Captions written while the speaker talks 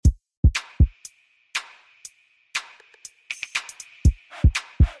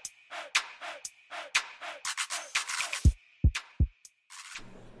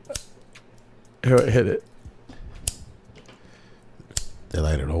Here, hit it. That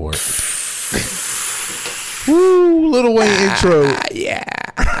lighter don't work. Woo, Lil Wayne intro. Yeah.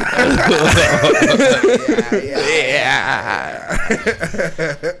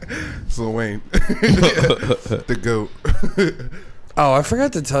 It's Lil Wayne. The GOAT. Oh, I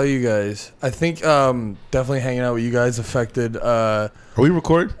forgot to tell you guys. I think definitely hanging out with you guys affected. Are we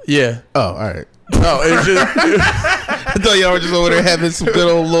recording? Yeah. Oh, all right. No, it's just. I thought y'all were just over there having some good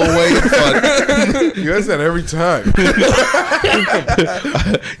old Lil Wayne fun. You guys that every time.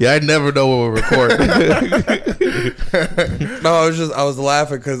 Yeah, I never know when we're recording. No, I was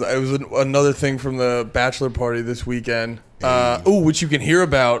laughing because it was another thing from the bachelor party this weekend. Which you can hear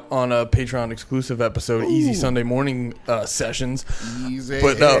about on a Patreon exclusive episode, Easy Sunday Morning Sessions. Easy.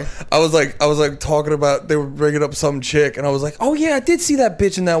 But no, I was like talking about, they were bringing up some chick, and I was like, oh yeah, I did see that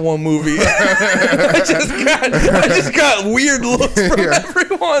bitch in that one movie. I just got weird looks from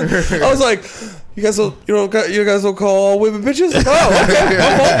everyone. I was like, you guys will call all women bitches? Oh,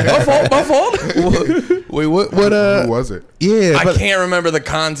 okay, my fault. Wait, what? Who was it? Yeah, I can't remember the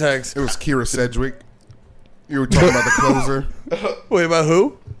context. It was Kira Sedgwick. You were talking about the closer. Wait, about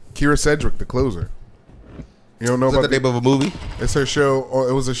who? Kira Sedgwick, the closer. You don't know Is that about the name of a movie? It's her show.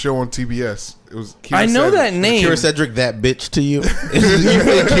 It was a show on TBS. It was. Kira I know Sedgwick. that name. Kira Cedric, that bitch to you? You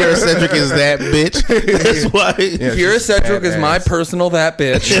think Kira Cedric is that bitch? That's why. Yeah, Kira she's Sedgwick is badass. my personal that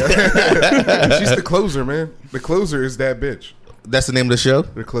bitch. She's the closer, man. The closer is that bitch. That's the name of the show?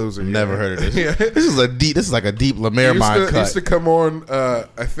 The closer. Never heard of this. Yeah. This is like a deep Lemaire mind It cut. used to come on, I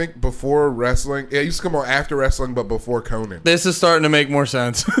think, before wrestling. Yeah, it used to come on after wrestling, but before Conan. This is starting to make more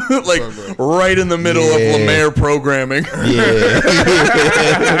sense. Like right in the middle of Lemaire programming. Yeah.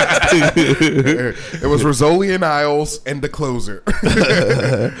 It was Rizzoli and Isles and the closer.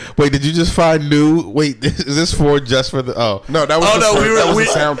 Wait, did you just find new? Wait, is this just for the? Oh, No, that was that was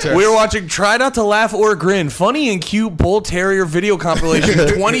the sound test. we were watching Try Not to Laugh or Grin, funny and cute Bull Terrier video compilation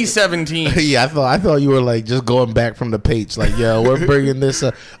 2017. yeah. I thought you were like just going back from the page. Like, yo, we're bringing this.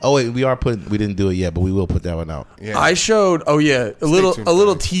 Oh wait, we didn't do it yet, but we will put that one out. Yeah. I showed a little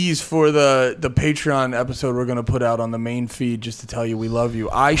tuned, tease for the Patreon episode we're gonna put out on the main feed just to tell you we love you.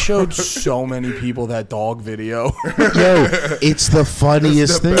 I showed so many people that dog video. Yo, it's the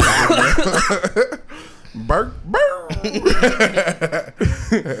funniest thing. Bark,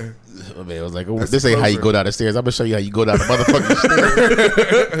 Oh, man, I was like, this ain't how you go down the stairs. I'm gonna show you how you go down the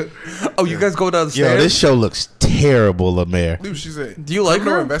motherfucking stairs. Oh, you guys go down the Yo, stairs? this show looks terrible, Lemaire. Dude, she's a. Do you like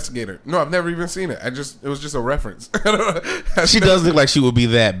her? Investigator. No, I've never even seen it. It was just a reference. She does look like she would be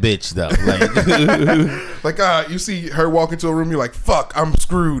that bitch though. Like, you see her walk into a room, you're like, fuck, I'm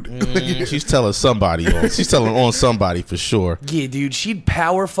screwed. she's telling somebody on. She's telling on somebody for sure. Yeah, dude, she'd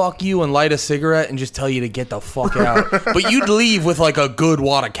power fuck you and light a cigarette and just tell you to get the fuck out. But you'd leave with like a good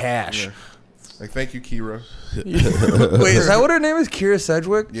wad of cash. Yeah. Like, thank you, Kira. Wait, is that what her name is? Kira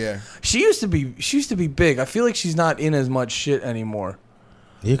Sedgwick? Yeah. She used to be big. I feel like she's not in as much shit anymore.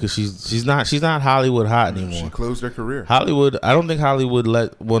 Yeah, because she's not Hollywood hot She anymore. closed her career. Hollywood, I don't think Hollywood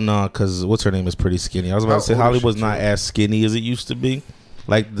because what's her name is pretty skinny. I was about to say How old is Hollywood's she, not too? as skinny as it used to be,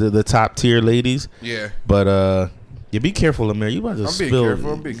 like the top tier ladies. Yeah. But yeah, be careful, Lemaire. You about to I'm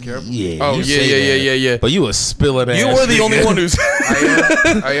spill. being careful. Yeah. Oh, you yeah, say that. yeah. But you was spilling ass. You were the only one who's.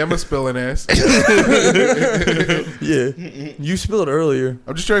 I am a spilling ass. Yeah. You spilled earlier.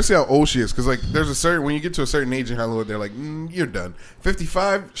 I'm just trying to see how old she is, because like when you get to a certain age in Hollywood, they're like, you're done.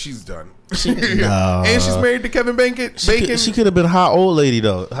 55, she's done. No. And she's married to Kevin Bacon. She could have been a hot old lady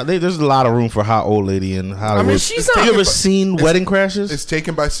though. There's a lot of room for hot old lady in Hollywood. I mean, she's not. You ever seen Wedding Crashers? It's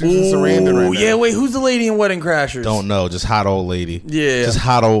taken by Susan Sarandon right now. Yeah, wait, who's the lady in Wedding Crashers? Don't know, just hot old lady. Yeah. Just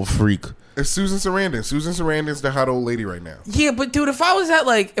hot old freak. It's Susan Sarandon. Susan Sarandon's the hot old lady right now. Yeah, but dude, if I was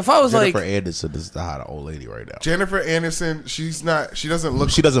Jennifer Anderson is the hot old lady right now. Jennifer Aniston, she's not. She doesn't look.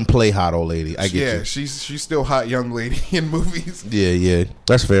 She doesn't play hot old lady. I get you. she's still hot young lady in movies. Yeah,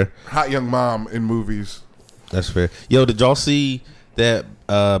 that's fair. Hot young mom in movies. That's fair. Yo, did y'all see that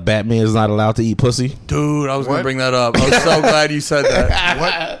Batman is not allowed to eat pussy? dude, I was What? gonna bring that up. I was so glad you said that.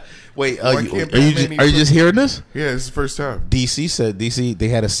 What? Wait, Why are can't you Batman eat just hearing this? Yeah, this is the first time. DC they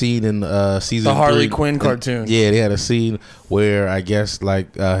had a scene in season The Harley 3. Quinn cartoon. Yeah, they had a scene where I guess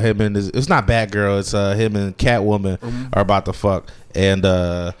like him and it's not Batgirl, it's him and Catwoman are about to fuck, and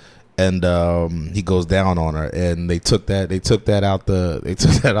he goes down on her, and they took that out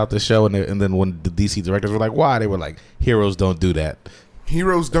the show, and then when the DC directors were like, why, they were like, heroes don't do that.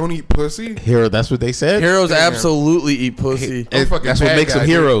 Heroes don't eat pussy. Hero, that's what they said. Heroes Damn. absolutely eat pussy. I'm fucking That's what bad makes guy, them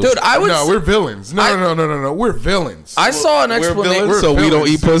heroes. Dude, I would. No, we're villains. No. We're villains. I saw an We're explanation. villains? So we don't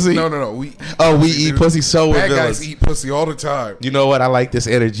eat pussy? No. we eat pussy, so we're Bad villains. guys eat pussy all the time. You know what? I like this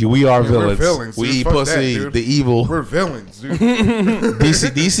energy. We are Yeah, we're villains. villains, We dude. eat Fuck pussy. that, dude. The evil. We're villains, dude.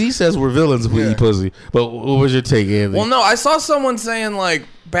 DC says we're villains if we Yeah. eat pussy. But what was your take, Anthony? Well, no, I saw someone saying like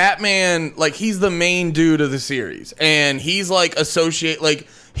Batman, like he's the main dude of the series, and he's like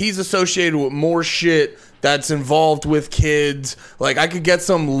he's associated with more shit that's involved with kids. Like I could get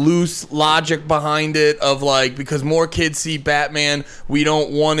some loose logic behind it of like, because more kids see Batman, we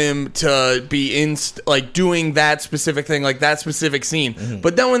don't want him to be like doing that specific thing, like that specific scene. Mm-hmm.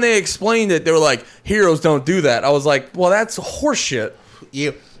 But then when they explained it, they were like, heroes don't do that. I was like, well, that's horseshit.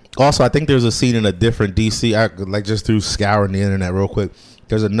 Yeah. Also, I think there's a scene in a different DC. I like just through scouring the internet real quick.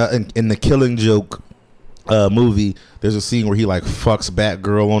 There's in the Killing Joke movie. There's a scene where he like fucks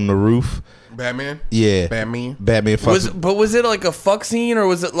Batgirl on the roof. Batman. Yeah, Batman. fucks. Was it like a fuck scene, or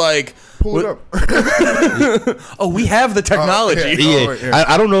was it like Pull it up. oh, we have the technology? yeah. Yeah, yeah.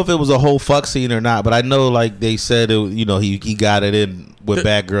 I don't know if it was a whole fuck scene or not, but I know like they said it. You know, he got it in with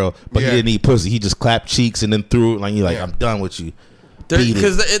Batgirl, but Yeah. he didn't eat pussy. He just clapped cheeks and then threw it. Like you're like, Yeah. I'm done with you. Beat it,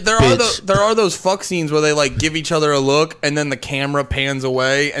 Because bitch. there are those fuck scenes where they like give each other a look, and then the camera pans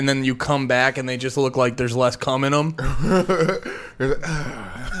away, and then you come back, and they just look like there's less cum in them.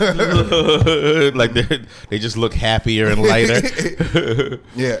 Like they just look happier and lighter.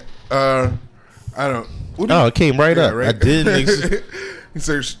 Yeah. I don't. What do Oh, you- it came right Yeah, up. right. I didn't. He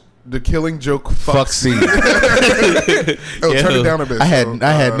searched the Killing Joke Fuck scene. Oh, turn it down a bit. I had.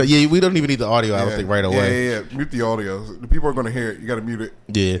 so, Yeah, we don't even need the audio. I don't yeah. think right away. Yeah. Mute the audio. The people are going to hear it. You got to mute it.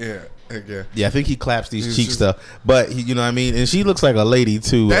 Yeah. Yeah. Yeah. Yeah, I think he claps these He's cheeks just- stuff, but you know what I mean. And she looks like a lady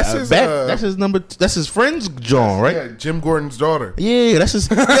too. That's his, that's his number. That's his friend's John, right? Yeah, Jim Gordon's daughter. Yeah, that's his.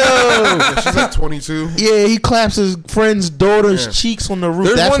 Yo, Yeah, she's like 22. yeah, he claps his friend's daughter's Yeah. cheeks on the roof.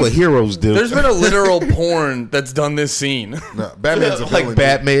 There's That's one- what heroes do. There's been a literal porn that's done this scene. No, Batman's a like villain.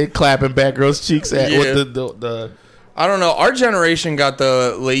 Batman clapping Batgirl's cheeks at Yeah. with the I don't know. Our generation got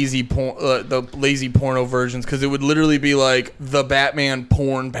the lazy porno versions, because it would literally be like the Batman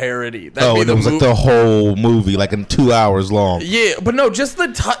porn parody. That'd be and it was like the whole movie, like in 2 hours long. Yeah, but no, just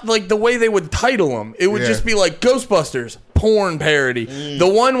like the way they would title them. It would Yeah. just be like Ghostbusters porn parody. Mm. The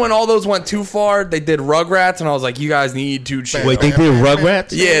one when all those went too far, they did Rugrats, and I was like, you guys need to chill. Wait, they did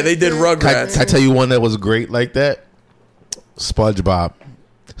Rugrats? Yeah, they did Rugrats. Can I tell you one that was great like that? SpongeBob.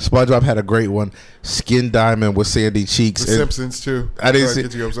 SpongeBob had a great one. Skin Diamond with Sandy Cheeks. The And Simpsons too. I didn't Sorry, see,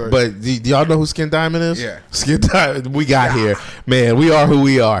 get you, I'm sorry. but do y'all know who Skin Diamond is? Yeah. Skin Diamond. We got here, man. We are who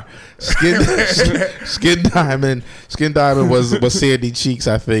we are. Skin Diamond. Skin Diamond was Sandy Cheeks,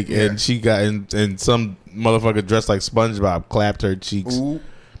 I think, Yeah. and she got and some motherfucker dressed like SpongeBob clapped her cheeks. Ooh.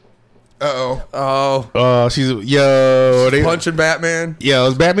 Uh-oh. Oh, Oh, she's they, punching Batman. yeah.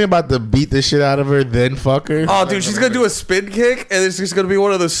 Was Batman about to beat the shit out of her, then fuck her? Oh, dude, she's gonna do a spin kick, and it's just gonna be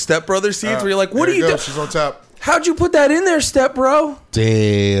one of those Step Brothers scenes where you're like, "What There are you go. doing? She's on top. How'd you put that in there, Step Bro?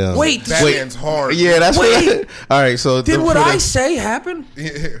 Damn. Wait, Batman's hard. Yeah, that's Wait. what. All right, so Did what for I the- say happen,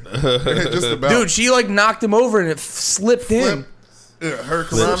 Just about. dude? She like knocked him over, and it slipped in. Flip. Her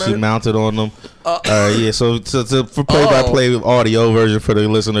She Karana. mounted on them. Yeah, so for play-by-play audio version for the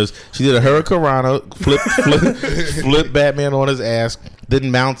listeners, she did a hurricanrana, flip Batman on his ass, then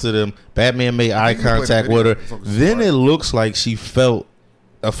mounted him. Batman made eye think you played contact the with her. video. It's Then smart. it looks like she felt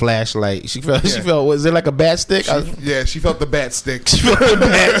a flashlight. She felt. Was it like a bat stick? Yeah, she felt the bat stick. She felt a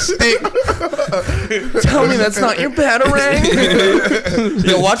bat stick. Tell me that's not your Batarang.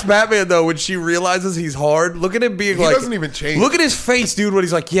 Yo, watch Batman though. When she realizes he's hard, look at him being He like, doesn't even change. Look at his face, dude. When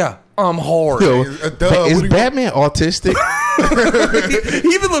he's like, "Yeah, I'm hard." Yo, Duh, what is do you- Batman autistic? He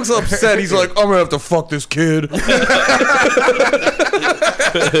even looks upset. He's like, "I'm gonna have to fuck this kid."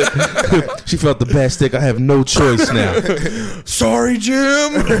 She felt the bat stick. I have no choice now. Sorry,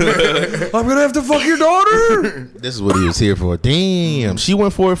 Jim. I'm gonna have to fuck your daughter. This is what he was here for. Damn, she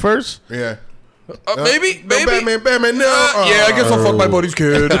went for it first. Yeah. Maybe. No, Batman, no. Yeah, I guess I'll fuck my buddy's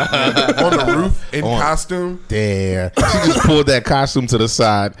kid. On the roof in On- costume. Damn. She just pulled that costume to the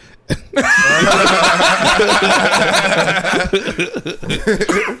side.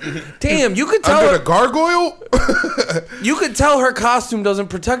 Damn, you could Under tell. the gargoyle? You could tell her costume doesn't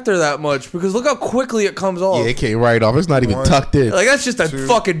protect her that much, because look how quickly it comes off. Yeah, it came right off. It's not even One. tucked in. Like that's just a Two.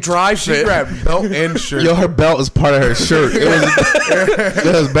 fucking dry She fit. grabbed belt and shirt. Yo, her belt is part of her shirt. It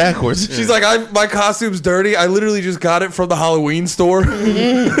was backwards. She's like, my costume's dirty. I literally just got it from the Halloween store.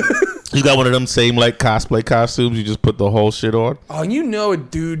 You got one of them same like cosplay costumes. You just put the whole shit on. Oh, you know a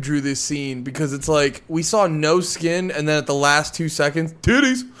dude drew this scene because it's like we saw no skin, and then at the last 2 seconds,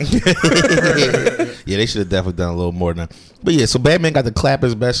 titties. Yeah, they should have definitely done a little more than that. But yeah, so Batman got to clap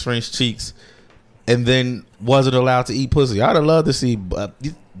his best friend's cheeks, and then wasn't allowed to eat pussy. I'd have loved to see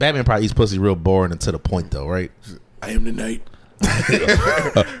Batman probably eats pussy real boring and to the point though, right? I am the knight.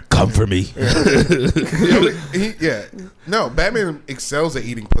 Come for me. No, Batman excels at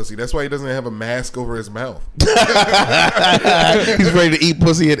eating pussy. That's why he doesn't have a mask over his mouth. He's ready to eat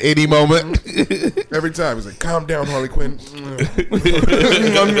pussy at any moment. Every time he's like, "Calm down, Harley Quinn."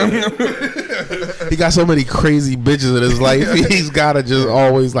 He got so many crazy bitches in his life. He's gotta just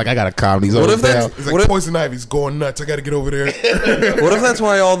always like, I gotta calm these others down. He's like, Poison Ivy's going nuts. I gotta get over there. What if that's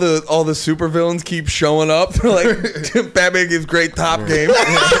why all the supervillains keep showing up? They're like, Batman gives great top game.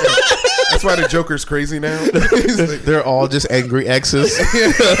 That's why the Joker's crazy now. Like, They're all just angry exes.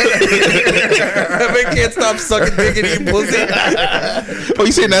 Batman can't stop sucking dick and eating pussy. Oh,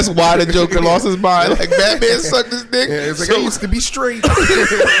 you saying that's why the Joker lost his mind? Like, Batman sucked his dick? it's like, I used to be straight.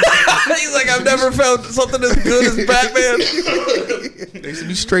 He's like, I've never found something as good as Batman. They used to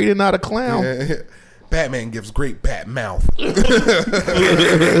be straight and not a clown. Yeah. Batman gives great bat mouth.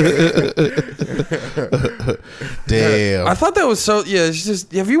 Damn. I thought that was so. Yeah, it's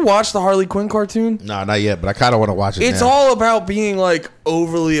just. Have you watched the Harley Quinn cartoon? No, not yet, but I kind of want to watch it. It's now. all about being like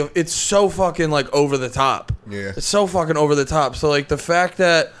overly. It's so fucking like over the top. Yeah. It's so fucking over the top. So like the fact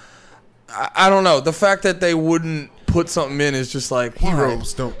that I don't know, the fact that they wouldn't put something in is just like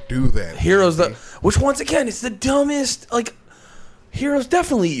Heroes don't do that. Heroes that, which once again, it's the dumbest. Like heroes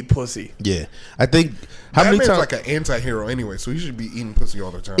definitely eat pussy. Yeah, I think how Batman's many times like an anti-hero anyway, so he should be eating pussy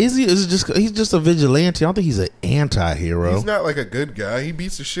all the time. is he? Is it just he's just a vigilante? I don't think he's an anti-hero. He's not like a good guy. He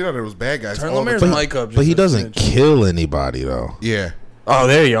beats the shit out of those bad guys. Turn all the Lemaire's time. mic up. But he just a doesn't smidge. kill anybody though. Yeah, Oh,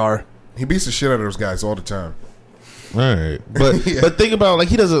 there you are. he beats the shit out of those guys all the time. All right, but Yeah. but think about like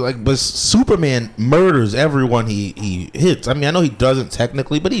he doesn't like. But Superman murders everyone he hits. I mean, I know he doesn't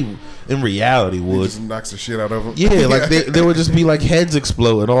technically, but he in reality He would. just knocks the shit out of them. Yeah, like there would just be like heads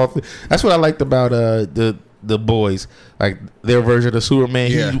explode and all. That's what I liked about the boys, like their version of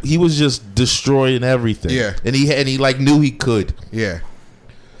Superman. Yeah. He was just destroying everything. Yeah. and he like knew he could. Yeah.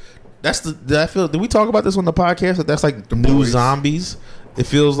 That's I feel. Did we talk about this on the podcast? That's like the new boys. zombies. It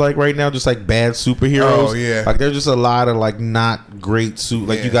feels like right now, just like bad superheroes. Oh, yeah. Like there's just a lot of like not great suit.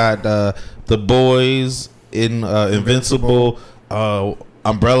 Like you Yeah. got the boys in Invincible,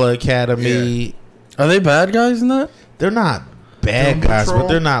 Umbrella Academy. Are they bad guys in that? They're not bad Doom guys, Patrol? but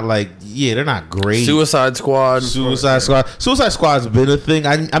they're not like they're not great. Suicide Squad. Suicide Squad. Suicide Squad's been a thing.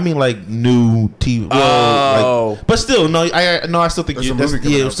 I mean, like new TV. Oh. But still, no. I still think There's a that's movie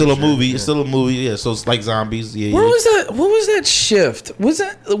coming yeah. out It's still a this year. movie. Yeah. It's still a movie. Yeah. So it's like zombies. Yeah. Where yeah. was that? What was that shift? Was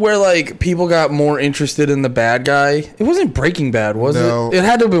that where like people got more interested in the bad guy? It wasn't Breaking Bad, was No. it? It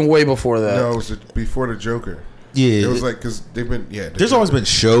had to have been way before that. No, it was before the Joker. Yeah. It was like because they've been the There's always been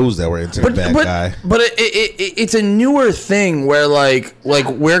shows that were into the bad guy. But it's a newer thing where like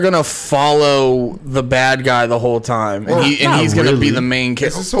we're gonna follow the bad guy the whole time, Well, and not he's gonna be really. the main It's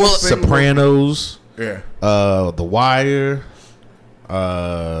character. this whole thing Sopranos, Yeah. The Wire.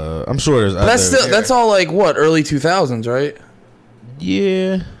 I'm sure there's other. That's still that's all like what early 2000s, right?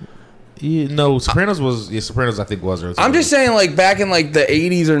 Yeah. Yeah, no, Sopranos was Sopranos. I think was. I'm just saying, like back in like the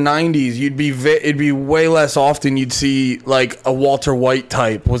 80s or 90s, it'd be way less often you'd see like a Walter White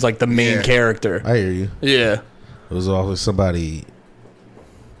type was like the main Yeah. character. I hear you. Yeah. It was always somebody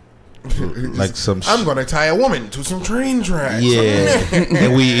like some. I'm gonna tie a woman to some train tracks. Yeah, and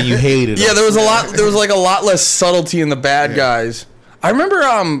you hated. Yeah, them. there was like a lot less subtlety in the bad guys. I remember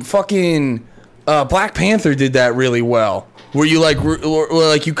fucking Black Panther did that really well. Where you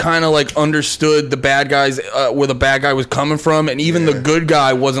like you kind of like understood the bad guys where the bad guy was coming from, and even the good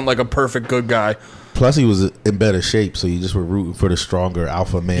guy wasn't like a perfect good guy. Plus, he was in better shape, so you just were rooting for the stronger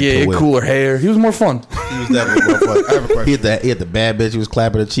alpha man. Yeah, to win. cooler hair. He was more fun. He was definitely more fun. I have a question. He had the bad bitch. He was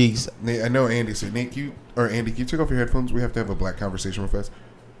clapping her cheeks. Nate, I know Andy said, Andy, can you take off your headphones? We have to have a black conversation with us.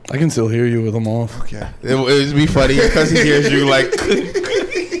 I can still hear you with them off. Okay. It would be funny because he hears you like.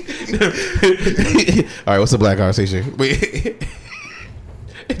 All right, what's the black conversation? Wait.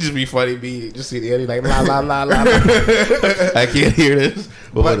 It'd just be funny, just see the Eddie like la la la la. I can't hear this.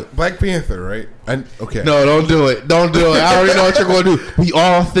 Black Panther, right? Okay. No, don't do it. Don't do it. I already know what you're going to do. We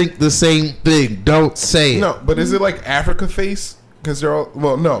all think the same thing. Don't say it. No, but is it like Africa face? Because they're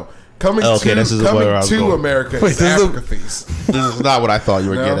all no. Coming Okay, this is where I was to going. America Wait, is this is Africa face. This is not what I thought you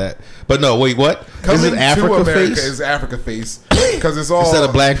were No. getting at. But no, wait, what? Coming Is it to Africa America face is Africa face because it's all instead of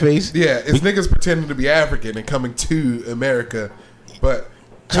blackface? Yeah, it's niggas pretending to be African and coming to America, but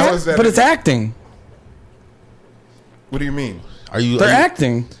How is that? But it's acting. What do you mean? They're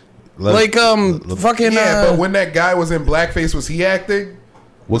acting. Like fucking. Yeah, but when that guy was in blackface, was he acting?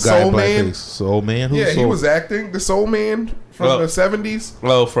 What The guy? Soul Man? Blackface? Soul Man? Who's Yeah, he Soul? was acting. The Soul Man from the 70s.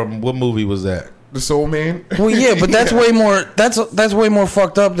 Oh, from what movie was that? The Soul Man. Well, yeah, but that's way more. That's way more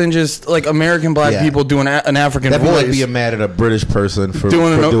fucked up than just like American black Yeah. people doing an African That'd be voice. like being mad at a British person for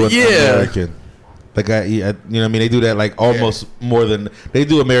Doing yeah. American. Like you know what I mean? They do that like almost more than they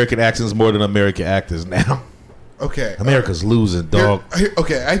do American accents more than American actors now. Okay. America's losing, dog.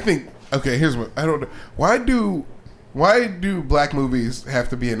 Okay, I think. Okay, here's what I don't know. Why do black movies have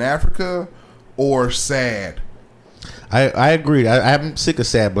to be in Africa or sad? I agree. I'm sick of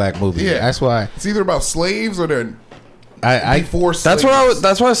sad black movies. Yeah. That's why It's either about slaves or they're I before That's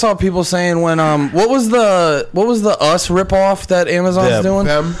slaves. what I saw people saying when what was the Us ripoff that Amazon's doing?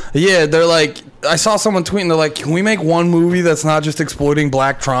 Them. Yeah, they're like, I saw someone tweeting, they're like, can we make one movie that's not just exploiting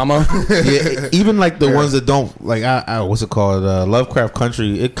black trauma? yeah, even like the ones that don't like what's it called? Lovecraft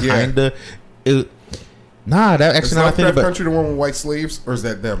Country. It kinda Nah, that actually Is now I think Lovecraft about. Country the one with white slaves, or is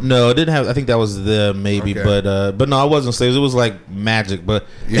that them? No, it didn't have. I think that was them maybe, Okay. but no, it wasn't slaves. It was like magic. But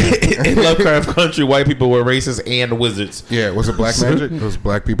in Lovecraft Country, white people were racist and wizards. Yeah, was it black magic? It was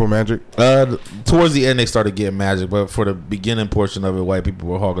black people magic. Towards the end, they started getting magic, but for the beginning portion of it, white people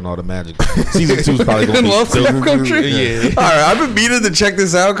were hogging all the magic. Season 2 is probably going to In be Lovecraft Country? Yeah. All right, I've been meaning to check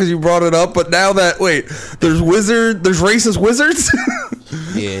this out because you brought it up, but now that there's racist wizards,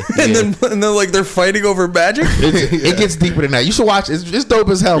 Yeah, and then like they're fighting over magic. it gets deeper than that. You should watch. It's dope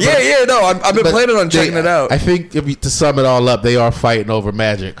as hell. Yeah, no, I've been planning on checking it out. I think to sum it all up, they are fighting over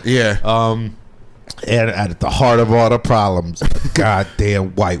magic. Yeah. And at the heart of all the problems,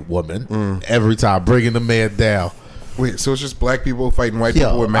 goddamn white woman. Every time bringing the man down. Wait, so it's just black people fighting white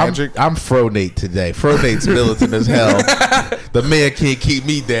people with magic? I'm Fronate today. Fronate's militant as hell. The man can't keep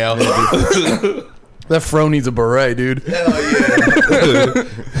me down. That fro needs a beret, dude. Hell yeah.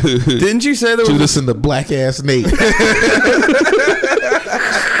 Didn't you say there was? Judas and the black ass Nate.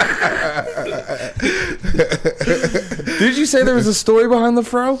 Did you say there was a story behind the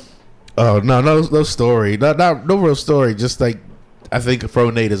fro? Oh no story. No real story. Just like I think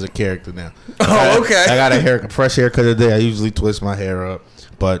Fronate is a character now. Oh, okay. I got a fresh haircut today. I usually twist my hair up.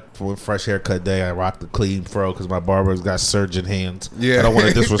 But for fresh haircut day, I rock the clean fro because my barber's got surgeon hands. Yeah. I don't want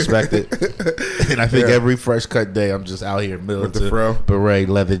to disrespect it. And I think every fresh cut day, I'm just out here With the fro? beret,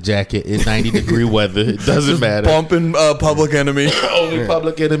 leather jacket in 90-degree weather. It doesn't matter. Bumping Public Enemy. Only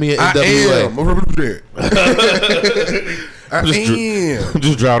Public Enemy and I NWA. am. I'm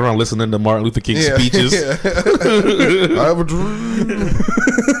just driving around listening to Martin Luther King speeches. Yeah. I have a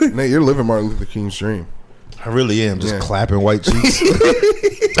dream. Nate, you're living Martin Luther King's dream. I really am just Yeah. clapping white cheeks.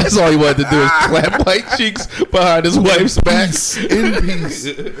 That's all he wanted to do is clap white cheeks behind his wife's back. In peace.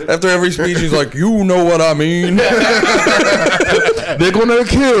 After every speech, he's like, "You know what I mean." They're gonna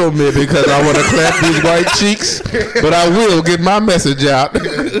kill me because I want to clap these white cheeks, but I will get my message out.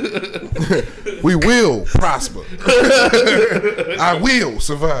 We will prosper. I will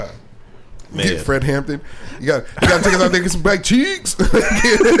survive. Man. Get Fred Hampton. You got to take us out there and get some black cheeks.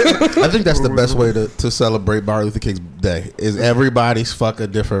 I think that's the best way to celebrate Martin Luther King's Day is everybody's fuck a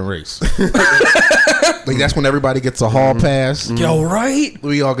different race. Like that's when everybody gets a hall pass. Yo, right?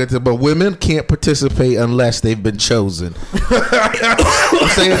 We all get to, but women can't participate unless they've been chosen. I'm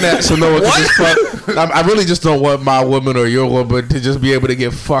saying that so no one can just fuck. I really just don't want my woman or your woman to just be able to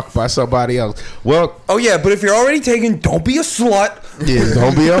get fucked by somebody else. Well, Oh yeah, but if you're already taken, don't be a slut. yeah,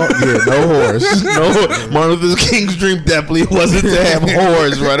 don't be no whores. No, Martin Luther King's dream definitely wasn't to have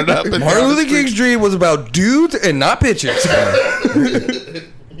whores running up. And Martin down the Luther King's dream was about dudes and not bitches.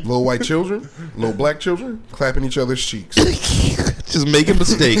 Little white children, little black children, clapping each other's cheeks. just making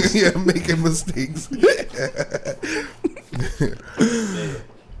mistakes. Yeah, making mistakes.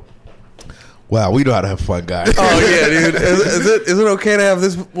 Wow, we know how to have fun, guys. Oh yeah, dude. Is it okay to have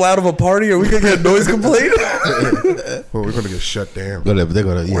this loud of a party? Or we gonna get a noise complaint? Well, we're gonna get shut down. They're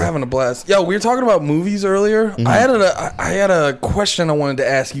gonna, We're having a blast. Yo, we were talking about movies earlier. I had a question I wanted to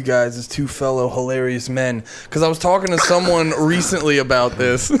ask you guys as two fellow hilarious men because I was talking to someone recently about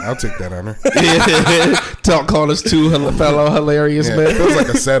this. I'll take that honor. Call us two fellow hilarious Yeah, men. it feels like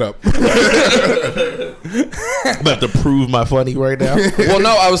a setup. I'm about to prove my funny right now. Well,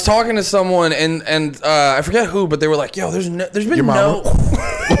 no, I was talking to someone and I forget who, but they were like, "Yo, there's been Your mama?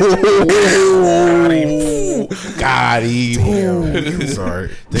 God, Damn, sorry.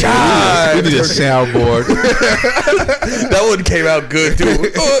 God. we need a soundboard. That one came out good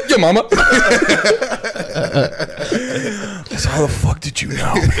too. Your mama." So how the fuck did you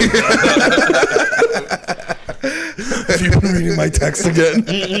know? Have you been reading my text again?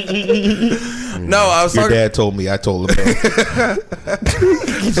 No, I was Your talking. dad told me. I told him.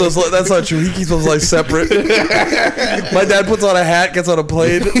 That's not true. He keeps those lives separate. My dad puts on a hat, gets on a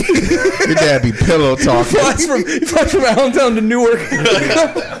plane. Your dad be pillow talking. He flies from Allentown to Newark.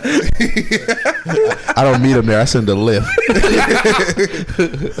 I don't meet him there. I send a lift.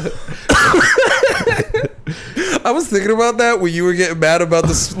 I was thinking about that when you were getting mad about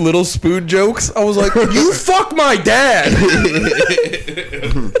the little spoon jokes. I was like, you fuck my dad.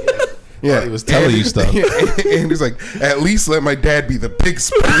 Yeah, He was telling you stuff. And he's like, at least let my dad be the big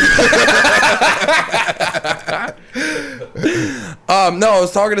spoon. No, I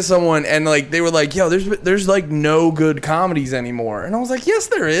was talking to someone and like they were like, yo, there's like no good comedies anymore. And I was like, yes,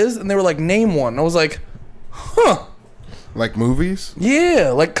 there is. And they were like, name one. And I was like, huh. Like movies?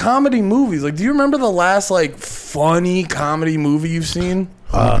 Yeah, like comedy movies. Like, do you remember the last like funny comedy movie you've seen?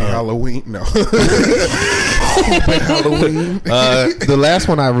 Halloween? No. Halloween? The last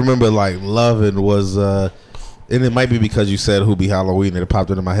one I remember like loving was, and it might be because you said "Who Be Halloween" and it popped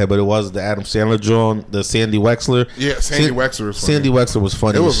into my head, but it was the Adam Sandler joint, the Sandy Wexler. Yeah, Sandy Wexler was funny. Sandy Wexler was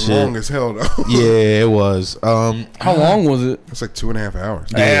funny. It as was shit. long as hell, though. Yeah, it was. How long was it? It's like 2.5 hours.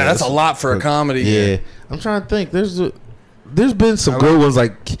 Yeah, that's a lot for a comedy. Yeah, I'm trying to think. There's been some good ones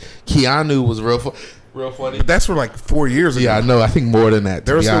like Keanu was real funny. But that's from like 4 years ago. Yeah, I know. I think more than that.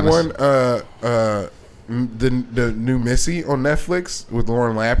 There was the honest. one, the new Missy on Netflix with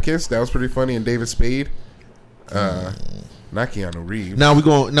Lauren Lapkus. That was pretty funny, and David Spade. Not Keanu Reeves. Now we're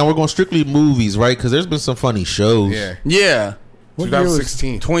going strictly movies, right? Because there's been some funny shows. Yeah. Yeah. What year was-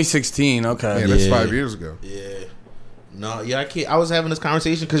 2016. 2016. Okay. Yeah, that's Yeah. 5 years ago. Yeah. No, yeah, I can't. I was having this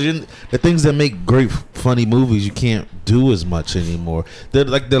conversation because the things that make great, funny movies you can't do as much anymore.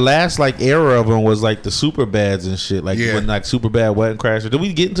 The last era of them was like the Superbads and shit. Like Yeah. when like Superbad, Wedding Crasher. Did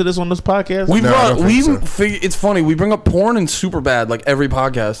we get into this on this podcast? We No, I don't think so. it's funny. We bring up porn and Superbad like every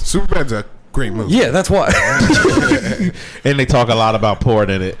podcast. Superbad's a great movie. Yeah, that's why. And they talk a lot about porn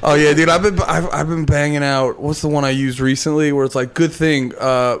in it. Oh yeah, dude. I've been banging out. What's the one I used recently? Where it's like, good thing,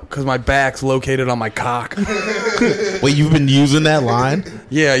 because my back's located on my cock. Wait, you've been using that line?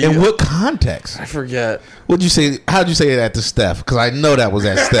 Yeah. In what context? I forget. What'd you say? How'd you say that to Steph? Because I know that was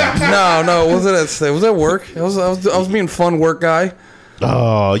at Steph. No, it wasn't at. It was at work. I was being fun work guy.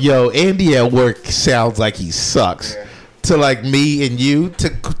 Oh, yo, Andy at work sounds like he sucks. To like me and you,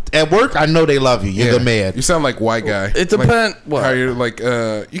 at work, I know they love you. You're the man. You sound like white guy. It depends. Like, What? how you're like,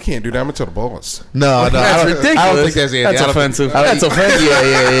 you can't do that. I'm gonna tell the boss. No, That's I don't, ridiculous. I don't think that's Andy. That's I don't- offensive. I don't- That's offensive.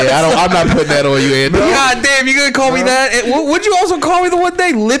 Yeah. I'm not putting that on you, Andy. God damn, you gonna call me that? And would you also call me the one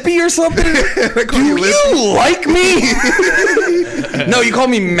day Lippy or something? Do you like me? No, you call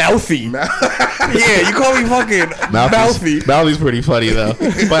me Mouthy. Yeah, you call me fucking Mouthy. Mouthy's pretty funny though,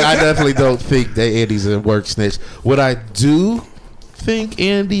 but I definitely don't think that Andy's a work snitch. What I do think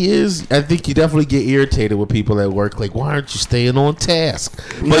Andy is, I think you definitely get irritated with people at work. Like, why aren't you staying on task?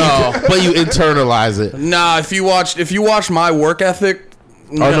 But you internalize it. Nah, if you watch my work ethic.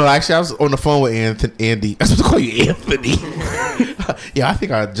 Oh no! Actually, I was on the phone with Andy. I was supposed to call you Anthony. Yeah, I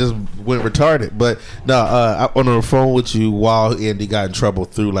think I just went retarded. But no, on the phone with you while Andy got in trouble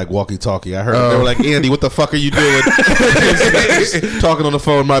through like walkie-talkie. I heard they were like, "Andy, what the fuck are you doing?" Talking on the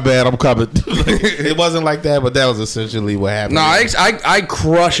phone. My bad. I'm coming. It wasn't like that, but that was essentially what happened. No, I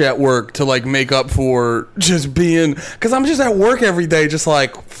crush at work to like make up for just being, because I'm just at work every day, just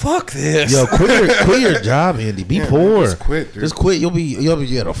like fuck this. Yo, quit your job, Andy. Be poor. Just quit, dude. Just quit. You'll be able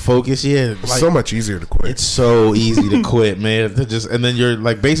to focus. Yeah, It's so much easier to quit. It's so easy to quit, man. And then you're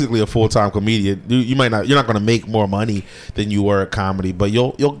like basically a full time comedian. You're not going to make more money than you were at comedy, but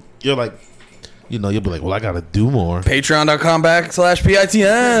you're like, you'll be like, well, I got to do more.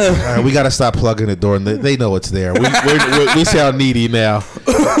 Patreon.com/PITN. All right, we got to stop plugging the door. And they know it's there. We sound needy now.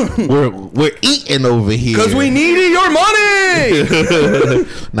 We're eating over here Because we needed your money.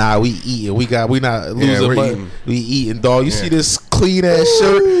 Nah, we eating. We not losing we're money. eating. We eating, dog. You see this clean ass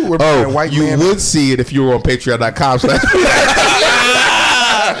shirt? we're buying white you man. would see it if you were on Patreon.com.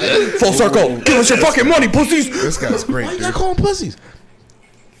 Full circle. Give us your fucking money, pussies. This guy's great, Why you dude. gotta call them pussies?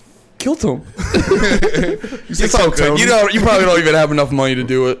 Killed him. You say It's all Kill good. Tony? You probably don't even have enough money to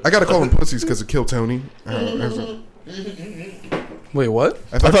do it. I gotta call them pussies because of Kill Tony. Wait, what?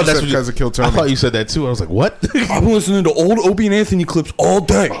 I thought you said because of Kill Tony. I thought you said that too. I was like, what? I've been listening to old Opie and Anthony clips all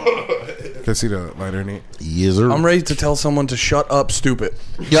day. Can I see the lighter in it? Yes, sir. I'm ready to tell someone to shut up, stupid.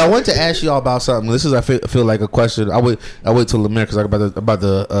 Yeah, I wanted to ask y'all about something. This is I feel like a question. I wait till Lemire because I'm about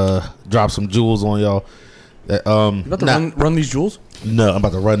to drop some jewels on y'all. You about to run these jewels? No, I'm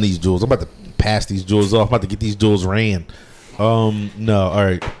about to run these jewels. I'm about to pass these jewels off. I'm about to get these jewels ran. No, all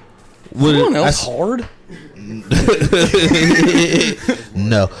right. Someone else hard?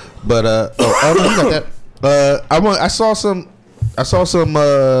 No, but oh no, you got that. I saw some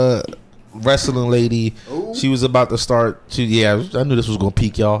wrestling lady. Ooh. She was about to start to. Yeah, I knew this was gonna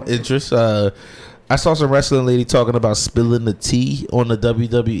pique y'all interest. I saw some wrestling lady talking about spilling the tea on the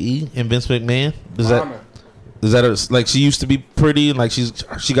WWE and Vince McMahon. Is that like she used to be pretty and like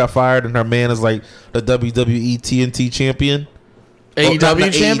she got fired and her man is like the WWE TNT champion?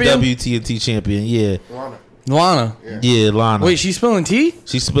 AEW champion? AEW TNT champion, yeah. Lana. Yeah, Lana. Wait, she's spilling tea?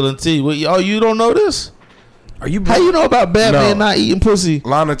 She's spilling tea. Wait, oh, you don't know this? Are you? How you know about Batman No. not eating pussy?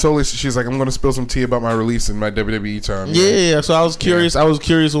 Lana totally. She's like, I'm going to spill some tea about my release in my WWE time. Yeah, so I was curious. I was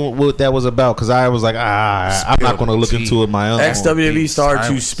curious what that was about because I was like, I'm not going to look into it my own. Ex-WWE star to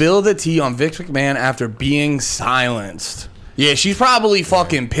Silenced. spill the tea on Vince McMahon after being silenced. Yeah, she's probably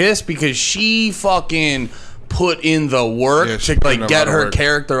fucking pissed because she fucking put in the work Yeah, she to put in like a get lot of her work.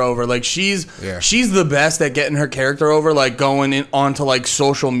 character over. Like she's Yeah. the best at getting her character over, like going in onto like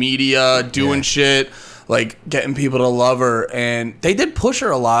social media, doing Yeah. shit, like getting people to love her. And they did push her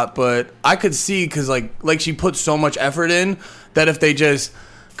a lot, but I could see because like she put so much effort in that if they just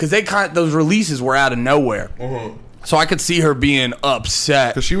because those releases were out of nowhere. So I could see her being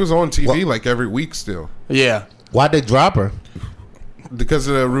upset. Because she was on TV like every week still. Yeah. Why'd they drop her? Because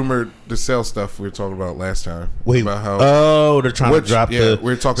of the rumored the sale stuff we were talking about last time. Wait, about how they're trying to drop the.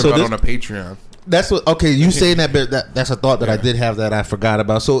 we were talking So about this- on a Patreon. That's what. Okay, you saying that, but that's a thought that I did have that I forgot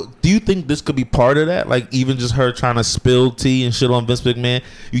about. So, do you think this could be part of that? Like, even just her trying to spill tea and shit on Vince McMahon.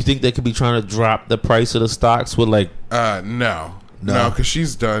 You think they could be trying to drop the price of the stocks with like? No, because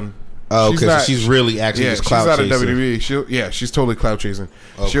she's done. Oh, okay, so she's really actually just clout she's out of chasing. WWE. She's totally clout chasing.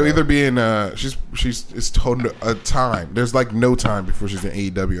 She'll either be in it's told a time. There's like no time before she's in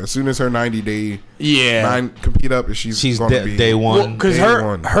AEW. As soon as her 90-day compete up, she's going to be day one. Because Day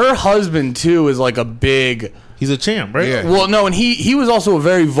one. her husband too is like a big. He's a champ, right? Yeah. Well, no, and he was also a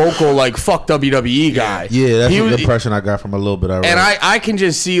very vocal like fuck WWE guy. Yeah, that's He the was- impression I got from a little bit. And I can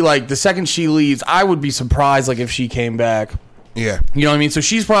just see like the second she leaves, I would be surprised like if she came back. Yeah, You know what I mean? So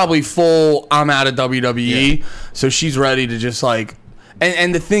she's probably full. I'm out of WWE, so she's ready to just like.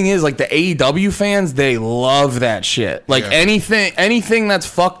 And the thing is, like the AEW fans, they love that shit. Like Yeah. anything that's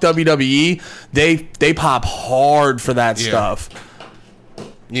fuck WWE, they pop hard for that Yeah. stuff.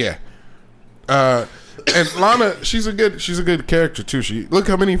 yeah. And Lana, she's a good character too. She look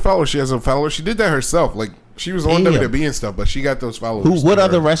how many followers she has. Followers. She did that herself. Like she was on Damn. WWE and stuff, but she got those followers. What to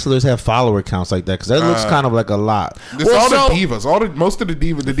other her. wrestlers have follower counts like that? Because that looks kind of like a lot. It's Well, all so- the divas. Most of the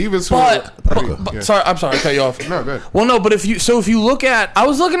divas who. But Yeah. sorry, I'm sorry, I cut you off. No, good. Well, no, but if you look at, I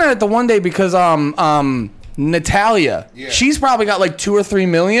was looking at it the one day because Natalia, Yeah. she's probably got like 2 or 3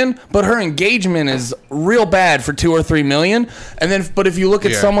 million, but her engagement is real bad for 2 or 3 million. And then, but if you look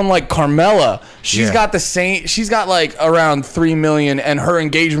at Yeah. someone like Carmella, she's Yeah. got the same. She's got like around 3 million, and her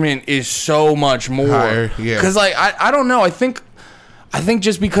engagement is so much more. Higher, yeah. Because like I don't know. I think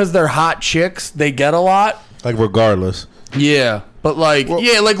just because they're hot chicks, they get a lot. Like regardless. Yeah, but like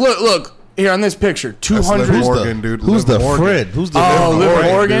Well- like look here on this picture, That's 200. Liv Morgan, dude. Who's Liv the Morgan. friend? Who's the Oh, Liv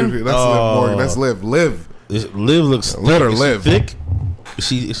Morgan? Dude. That's Liv Morgan. That's Liv. Liv looks Let her thick. Is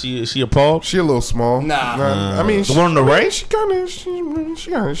she live. thick? Is she a Paul? She a little small. Nah. I mean, The one on the right? She kind of.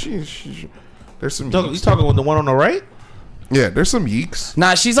 She. There's some. You Yeeks. talking with the one on the right? Yeah, there's some yeeks.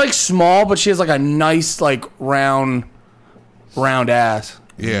 Nah, she's like small, but she has like a nice like round ass.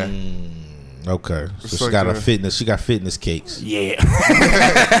 Yeah. Okay, so It's she like got a- a fitness. She got fitness cakes. Yeah.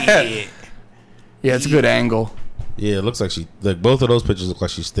 Yeah, it's a good angle. Yeah, it looks like she. Like both of those pictures look like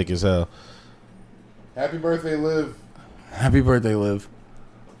she's thick as hell. Happy birthday, Liv. Happy birthday, Liv.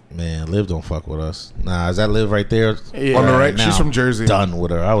 Man, Liv don't fuck with us. Nah, is that Liv right there? Yeah. On the right, now she's from I'm Jersey. Done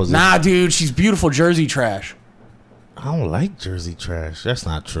with her. I was. Nah, dude, she's beautiful Jersey trash. I don't like Jersey trash. That's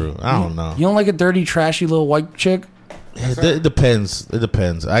not true. I don't know. You don't like a dirty, trashy little white chick? It depends. It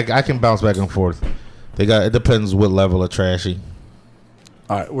depends. I can bounce back and forth. It depends what level of trashy.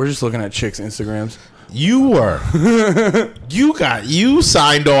 All right, we're just looking at chicks' Instagrams. You were. You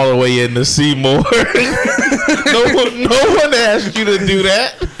signed all the way in to see more. no one asked you to do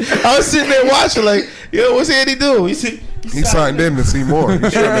that. I was sitting there watching like, yo, what's Andy doing? He signed in to see more. He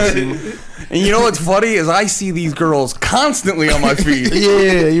shouldn't have seen. And you know what's funny is I see these girls constantly on my feed.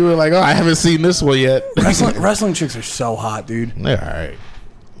 Yeah, you were like, oh, I haven't seen this one yet. Wrestling chicks are so hot, dude. They're all right.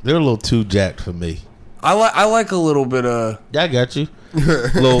 They're a little too jacked for me. I like a little bit of. Yeah, I got you.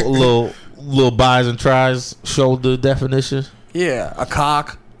 little buys and tries, shoulder definition. Yeah, a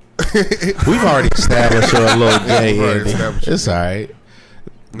cock. We've already established you're a little gay, We've already Andy. established It's all right.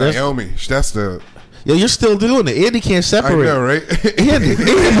 Naomi. That's the. Yo, you're still doing it. Andy can't I separate. know, right? Andy.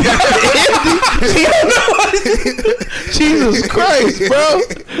 Jesus Christ, bro.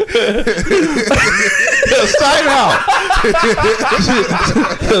 Yo, sign out. I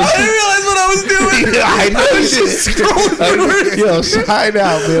didn't realize what I was doing. Yeah, I know. I was just scrolling through it. Yo, sign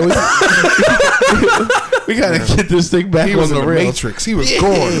out, man. We gotta get this thing back He on was in the the rails. Matrix. He was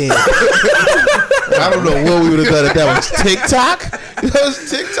gone. I don't know what we would have done if that was TikTok. That was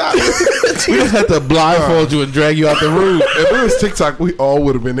TikTok. We would have to blindfold you and drag you out the room. If it was TikTok, we all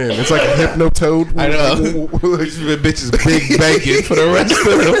would have been in. It's like a hypnotoad. I know. These bitches big banking for the rest of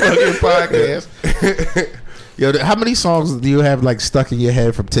the fucking podcast. Yo, how many songs do you have like stuck in your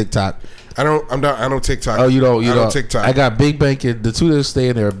head from TikTok? I don't TikTok. Oh, you don't. I don't TikTok. I got Big Bank and the two that stay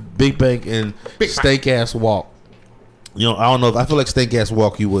in there. Big Bank and Stank Ass Walk. You know, I don't know. I feel like Stank Ass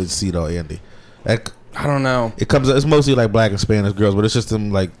Walk you wouldn't see though, Andy. I don't know. It comes. It's mostly like black and Spanish girls, but it's just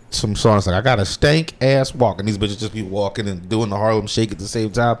them like some songs like I got a stank ass walk, and these bitches just be walking and doing the Harlem Shake at the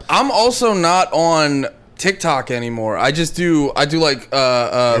same time. I'm also not on TikTok anymore. I do like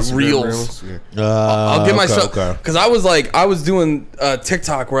Instagram reels. Yeah. I'll give myself because I was doing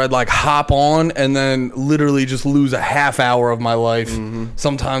TikTok where I'd like hop on and then literally just lose a half hour of my life.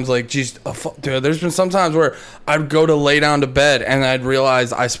 Sometimes like just dude, there's been some times where I'd go to lay down to bed and I'd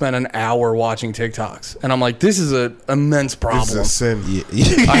realize I spent an hour watching TikToks and I'm like, this is an immense problem. This is a sin.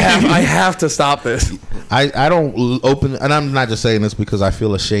 Yeah. I have to stop this. I don't open, and I'm not just saying this because I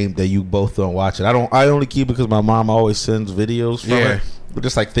feel ashamed that you both don't watch it. I only keep it because my mom always sends videos from it. But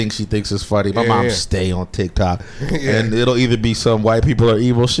just like things she thinks is funny. My mom stay on TikTok, and it'll either be some white people are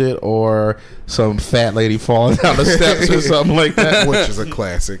evil shit or some fat lady falling down the steps or something like that, Which is a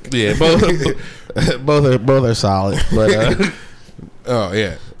classic. Yeah, both are solid. But Oh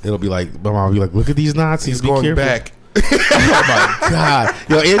yeah, it'll be like my mom will be like, "Look at these Nazis." he's Be going careful. back. Oh my god!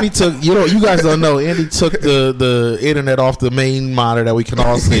 Yo, Andy took. You guys don't know. Andy took the internet off the main monitor that we can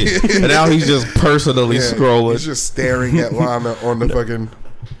all see, and now he's just personally scrolling. He's just staring at Lana on the fucking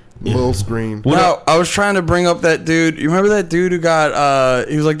little screen. No, I was trying to bring up that dude. You remember that dude who got?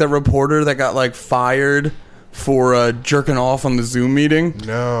 He was like that reporter that got like fired for jerking off on the Zoom meeting.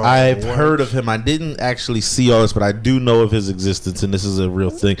 No, I've heard of him. I didn't actually see all this, but I do know of his existence, and this is a real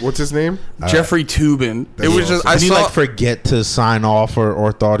thing. What's his name? Jeffrey Toobin. It was just Did he like forget to sign off,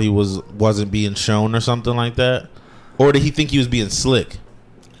 or thought he wasn't being shown, or something like that, or did he think he was being slick?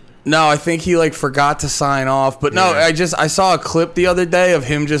 No, I think he like forgot to sign off. But no, I saw a clip the other day of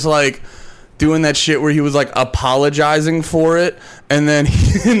him just like doing that shit where he was like apologizing for it, and then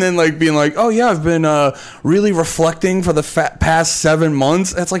like being like, "Oh yeah, I've been really reflecting for the past 7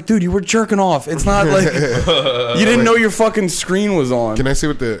 months." It's like, dude, you were jerking off. It's not like you didn't know your fucking screen was on. Can I say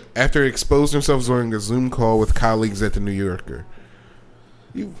what after he exposed himself during a Zoom call with colleagues at the New Yorker?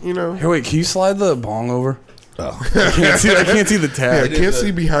 You know. Here, wait, can you slide the bong over? Oh. I can't see the tab. I can't see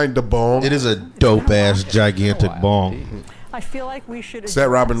behind the bong. It is a dope ass gigantic bong. I feel like we should. Is that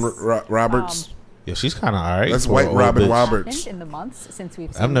Robin Roberts? Yeah, she's kind of alright. That's white Robin Roberts. In the months since we've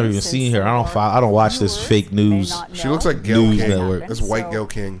I've never even seen her. I don't watch this fake news. She looks like Gail News King. network. That's white Gail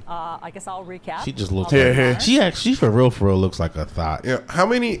King. I guess I'll recap. She just looks Yeah, like she for real looks like a thought. Yeah. How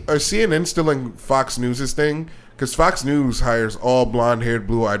many are CNN still in Fox News' thing? Because Fox News hires all blonde-haired,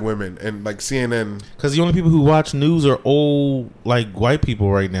 blue-eyed women, and like CNN. Because the only people who watch news are old, like white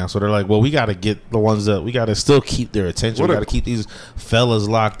people right now. So they're like, well, we got to get the ones that we got to still keep their attention. We got to keep these fellas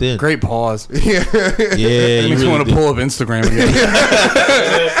locked in. Great pause. Yeah. Yeah, Makes me want to pull up Instagram again.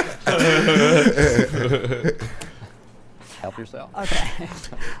 Help yourself. Okay.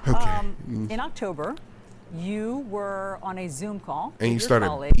 Okay. In October, you were on a Zoom call And you with your started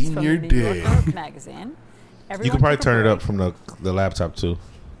colleagues beating from your the New dick. Yorker magazine. You Everyone can probably took a turn it up break. from the laptop too.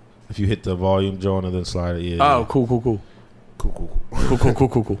 If you hit the volume, John, and then slide it. Yeah. Oh, cool.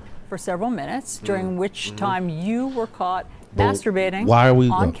 For several minutes, during which time you were caught But masturbating why are we-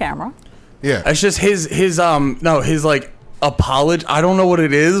 on camera. Yeah. It's just his like apology. I don't know what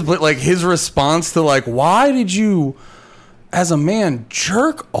it is, but like his response to like, why did you, as a man,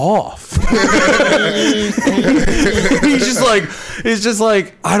 jerk off? It's just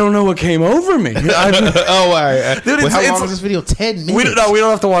like I don't know what came over me. Oh, all right. Dude, Wait, how it's- long is this video? 10 minutes. We don't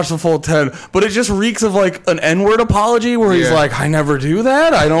have to watch the full 10, but it just reeks of like an N-word apology where he's Yeah. like, I never do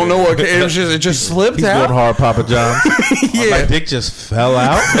that. I don't know what it just slipped He's out. going hard, Papa John. Yeah. My dick just fell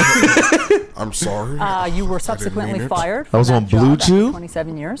out. I'm sorry. You were mean subsequently it. fired. I was from on that job Blue after Chew?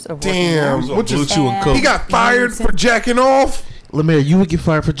 27 years of working Damn. there. What Blue just Chew and Coke. He got fired for jacking off. Lemaire, you would get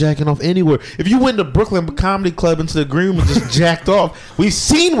fired for jacking off anywhere. If you went to Brooklyn Comedy Club into the green room and just jacked off, we've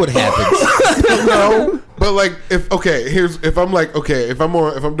seen what happens. But like, if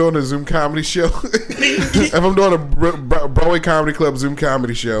I'm doing a Zoom comedy show, if I'm doing a Broadway Comedy Club Zoom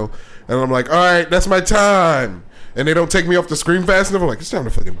comedy show, and I'm like, all right, that's my time. And they don't take me off the screen fast enough. I'm like, it's time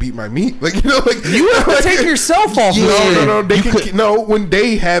to fucking beat my meat. Like, like you have to take yourself off. No. They when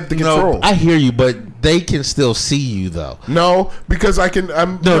they have the control. I hear you, but they can still see you though. No, because I can.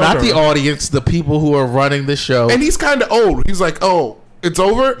 Not the audience. The people who are running the show. And he's kind of old. He's like, oh, it's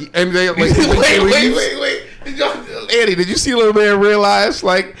over. And they like, wait. Andy, did you see little man realize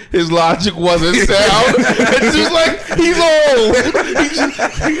like his logic wasn't sound? It's just like he's old.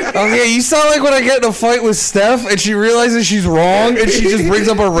 Oh yeah, you sound like when I get in a fight with Steph and she realizes she's wrong and she just brings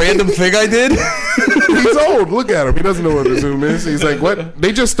up a random thing I did. He's old. Look at him. He doesn't know what the Zoom is. He's like, what?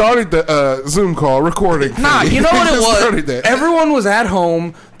 They just started the Zoom call recording. Nah, you know what it was? Everyone was at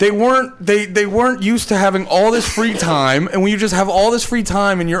home. They weren't used to having all this free time, and when you just have all this free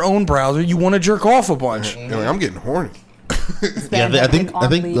time in your own browser, you want to jerk off a bunch. Like, I'm getting horny. Yeah, I think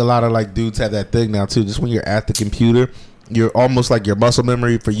a lot of like dudes have that thing now too. Just when you're at the computer, you're almost like your muscle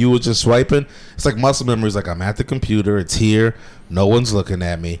memory for you is just swiping. It's like muscle memory is like I'm at the computer, it's here, no one's looking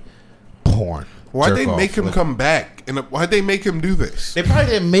at me. Porn. Why'd they make him come back? And why'd they make him do this? They probably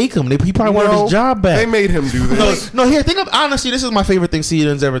didn't make him. He probably wanted his job back. They made him do this. No, here, think of honestly, this is my favorite thing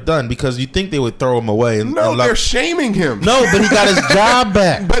CNN's ever done because you think they would throw him away. They're shaming him. No, but he got his job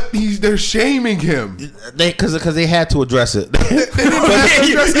back. But they're shaming him. Because they had to address it. You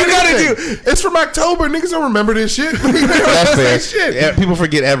gotta do. It's from October. Niggas don't remember this shit. That's fair. Shit. Yeah, people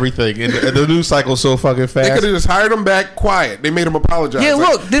forget everything, and the news cycle's so fucking fast. They could have just hired him back quiet. They made him apologize. Yeah,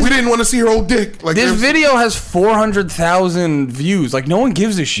 look, we didn't want to see her old dick. Like this video has 400,000 views. Like no one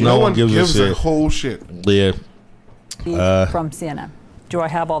gives a shit. No one gives a whole shit. Yeah. From CNN. Do I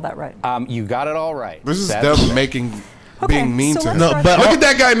have all that right? You got it all right. This is them being mean to him. No, but look at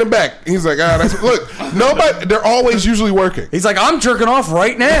that guy in the back. He's like, look, nobody. They're always usually working. He's like, I'm jerking off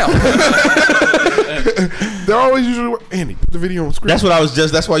right now. They're always usually working. Andy, put the video on screen. That's what I was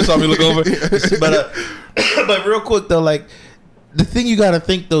just. That's why you saw me look over. But real quick though, like. The thing you got to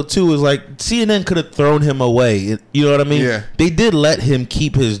think though too is like CNN could have thrown him away. You know what I mean? Yeah. They did let him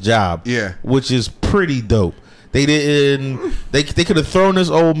keep his job. Yeah. Which is pretty dope. They didn't. They could have thrown this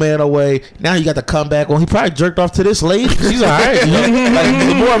old man away. Now you got to come back on. He probably jerked off to this lady. She's all right. Like,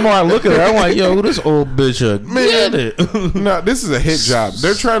 the more and more I look at her, I'm like, yo, this old bitch, get it. No, this is a hit job.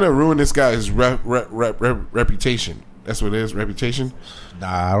 They're trying to ruin this guy's reputation. That's what it is, reputation.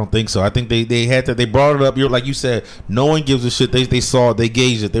 Nah, I don't think so. I think they had to. They brought it up. You're like you said. No one gives a shit. They saw it. They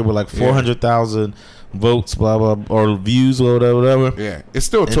gauged it. They were like 400,000 votes, blah blah, or views, or whatever. Yeah, it's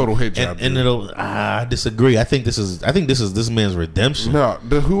still a total hit job. And it'll. I disagree. I think this is this man's redemption. No,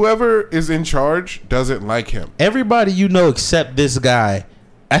 whoever is in charge doesn't like him. Everybody you know except this guy.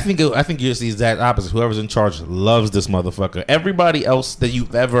 I think you're the exact opposite. Whoever's in charge loves this motherfucker. Everybody else that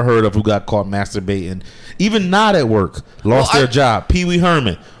you've ever heard of who got caught masturbating, even not at work, lost their job. Pee Wee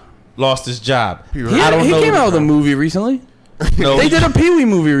Herman lost his job. He came out with a movie recently. No, they did a Pee Wee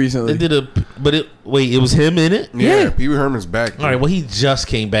movie recently. They did it was him in it? Yeah. Pee Wee Herman's back. All right, well, he just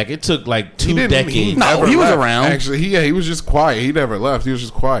came back. It took like 2 decades. He was around. Actually, he was just quiet. He never left. He was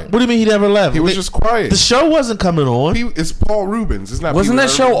just quiet. What do you mean he never left? He was just quiet. The show wasn't coming on. It's Paul Rubens. It's not. Wasn't that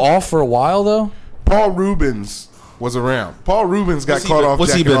show off for a while though? Paul Rubens was around. Paul Rubens got caught off.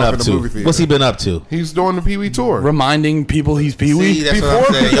 What's he been up to? What's he been up to? He's doing the Pee Wee tour, reminding people he's Pee Wee. Before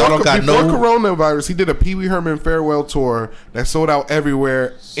coronavirus, he did a Pee Wee Herman farewell tour that sold out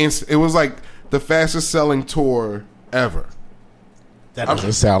everywhere. It was like the fastest selling tour ever. That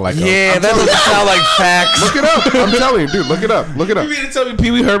doesn't sound like that doesn't sound like facts. Look it up. I'm telling you, dude. Look it up. Look it up. You mean to tell me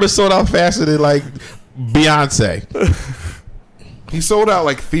Pee Wee Herman sold out faster than like Beyonce? He sold out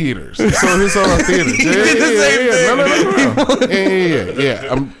like theaters. He sold out theaters.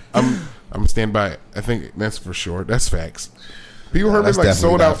 Yeah. I'm stand by it. I think that's for sure. That's facts. Pee Wee Herman like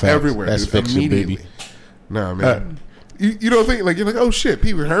sold out everywhere. That's fiction, immediately. baby. Nah, man. You don't think you're like, oh shit,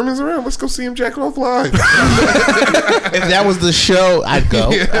 Pee Wee Herman's around? Let's go see him jack off live. If that was the show, I'd go.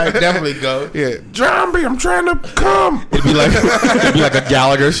 I'd definitely go. Yeah, Zombie, I'm trying to come. It'd be like a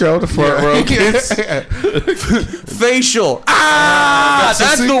Gallagher show, the front row kids. Facial.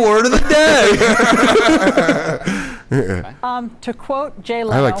 That's the word of the day. To quote Jay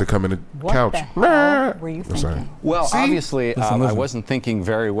Leno, I like to come in a couch. What the hell were you thinking? Well, See? obviously, I wasn't thinking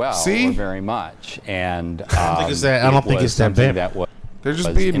very well or very much, and I don't think it's that bad. That was They're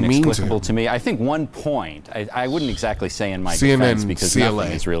just being mean to inexplicable him. to me. I think one point, I wouldn't exactly say in my CNN, defense because CLA.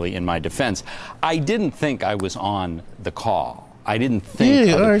 nothing is really in my defense. I didn't think I was on the call. I didn't think.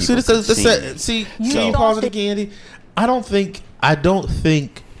 Yeah, all right. See, Can you pause it again, Andy? I don't think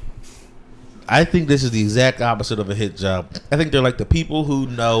I think this is the exact opposite of a hit job. I think they're like the people who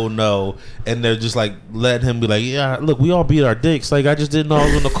know, and they're just like letting him be like, yeah, look, we all beat our dicks. Like I just didn't know I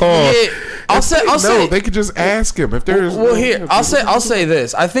was on the call. Yeah, I'll say they could just ask him if there's. Well, here I'll say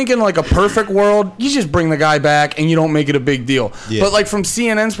this. I think in like a perfect world, you just bring the guy back and you don't make it a big deal. Yeah. But like from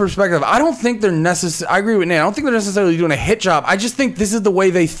CNN's perspective, I don't think they're necessarily. I agree with Nate. I don't think they're necessarily doing a hit job. I just think this is the way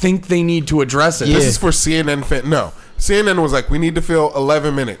they think they need to address it. This is for CNN fan. No, CNN was like, we need to fill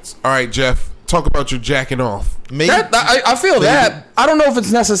 11 minutes. All right, Jeff. Talk about your jacking off. Maybe, I feel that. I don't know if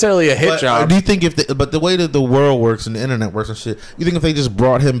it's necessarily a hit job. Do you think but the way that the world works and the internet works and shit, you think if they just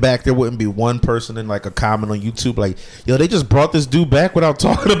brought him back, there wouldn't be one person in like a comment on YouTube like, yo, they just brought this dude back without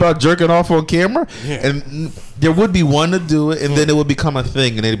talking about jerking off on camera? Yeah. And there would be one to do it, and then it would become a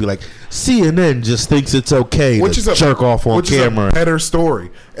thing, and they'd be like, CNN just thinks it's okay to jerk off on camera. Is a better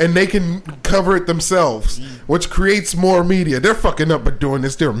story, and they can cover it themselves, which creates more media. They're fucking up by doing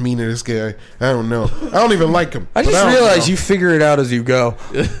this. They're mean to this guy. I don't know. I don't even like him. I just realized you figure it out as you go.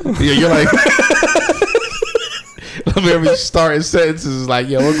 Yeah, you're like, every starting sentences is like,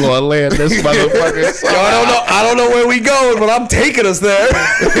 yo, we're going to land this motherfucker. Yo, I don't know where we going, but I'm taking us there.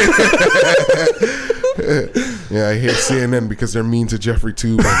 Yeah, I hate CNN because they're mean to Jeffrey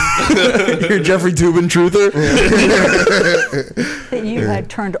Toobin. You're Jeffrey Toobin truther. That you had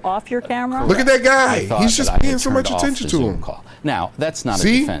turned off your camera? Look at that guy. He's just paying so much attention to him. Call. Now, that's not a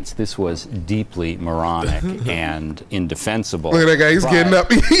defense. This was deeply moronic and indefensible. Look at that guy. He's getting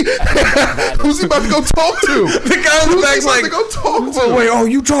up. Who's he about to go talk to? The guy on the back's like, go talk to? Wait, oh,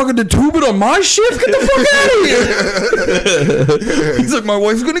 you talking to Toobin on my shift? Get the fuck out of here. He's like, my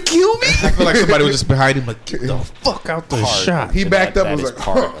wife's going to kill me? I feel like somebody was just behind him like, get the fuck out the shot. He backed up and was like,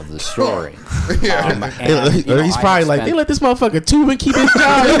 part of the story. He's probably like, they let this motherfucker Toobin keep his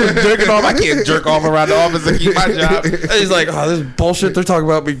job. Jerking off. I can't jerk off around the office and keep my job. He's like, oh, this bullshit. They're talking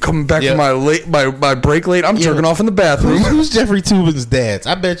about me coming back from my break late. I'm jerking off in the bathroom. Who's Jeffrey Toobin's dads?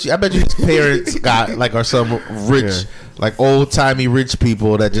 I bet you his parents got like are some rich, like old timey rich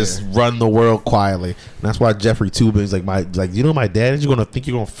people that just run the world quietly. And that's why Jeffrey Toobin's like you know my dad is gonna think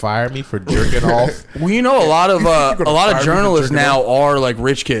you're gonna fire me for jerking off. Well, you know a lot of journalists now are like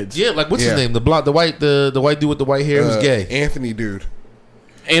rich kids. Yeah, like what's his name? The white dude with the white hair who's gay. Anthony dude.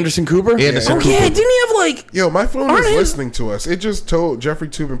 Anderson Cooper? Anderson Cooper. Yeah, didn't he have like... Yo, my phone is listening to us. It just told Jeffrey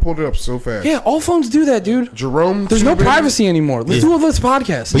Toobin, pulled it up so fast. Yeah, all phones do that, dude. Jerome There's no privacy anymore. Let's do this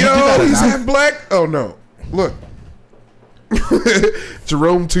podcast. Yo, he's half black? Oh, no. Look.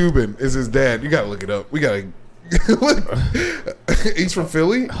 Jerome Toobin is his dad. You gotta look it up. We gotta... He's from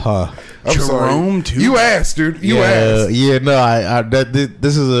Philly? Huh. I'm Jerome Toobin. You asked, dude. You asked. Yeah, no,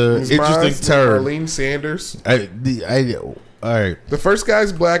 this is an interesting turn. Marlene Sanders. All right. The first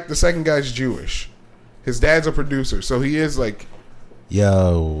guy's black. The second guy's Jewish. His dad's a producer, so he is like.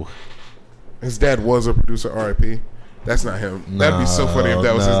 Yo. His dad was a producer. R.I.P. That's not him. That'd be so funny if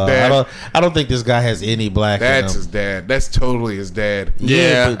that was his dad. I don't think this guy has any black. That's his dad. That's totally his dad.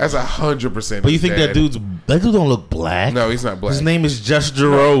 Yeah, that's 100%. But you think that dude don't look black? No, he's not black. His name is just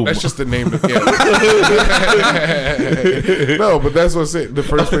Jerome. No, that's just the name. No, but that's what's it. The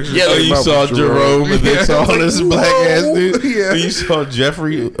first picture. Yeah, you saw Jerome and then saw this black ass dude. Yeah. You saw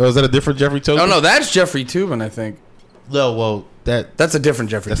Jeffrey. Was that a different Jeffrey Toobin? Oh no, that's Jeffrey Toobin. I think. No, well that's a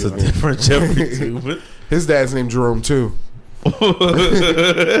different Jeffrey. That's Toobin. A different Jeffrey Toobin. His dad's named Jerome too. Here,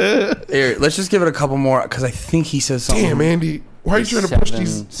 let's just give it a couple more because I think he says something. Damn, Andy, why are you trying to push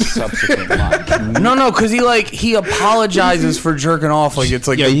these? Subsequent no, because he apologizes for jerking off like it's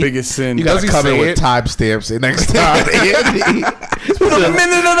like the biggest sin. You gotta come in with timestamps next time. Andy. It's been a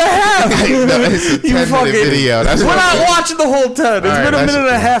minute and a half. No, it's a 10-minute video. We're not watching the whole 10. It's been a minute and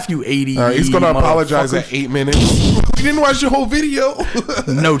a half, you 80. He's going to apologize at 8 minutes. You didn't watch the whole video.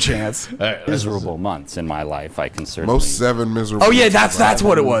 No chance. Miserable months in my life, I can certainly... Most 7 miserable. Oh, yeah, that's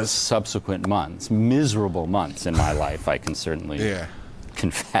what it was. Subsequent months. Miserable months in my life, I can certainly...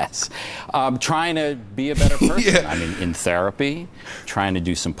 confess. Trying to be a better person. I mean, in therapy, trying to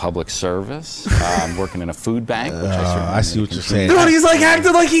do some public service, working in a food bank, which I see what you're saying. Dude, he's like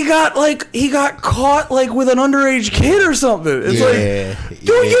acting like he got caught like with an underage kid or something. It's you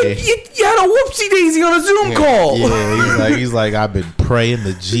had a whoopsie daisy on a Zoom call. Yeah, he's like I've been praying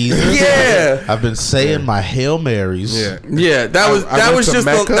to Jesus. Yeah, I've been saying my Hail Marys. Yeah, that was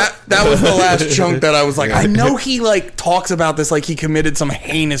the last chunk that I was like, I know he like talks about this like he committed some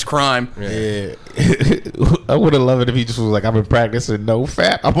heinous crime. Yeah. I would have loved it if he just was like, I've been practicing no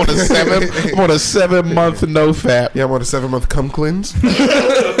fap. I'm on a 7-month no fap. Yeah, I'm on a 7-month cum cleanse.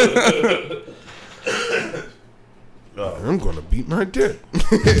 I'm going to beat my dick.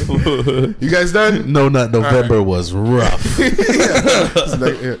 You guys done? No Nut November was rough.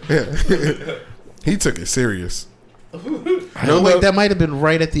 He took it serious. No, wait, that might have been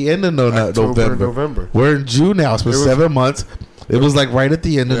right at the end of No Nut November. We're in June now. It's been 7 months. It was like right at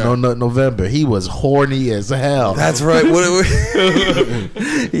the end of No Nut November. He was horny as hell. That's right.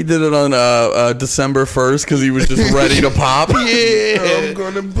 He did it on December 1st because he was just ready to pop. Yeah, I'm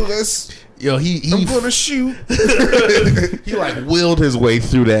gonna bust. Yo, I'm gonna shoot. He like willed his way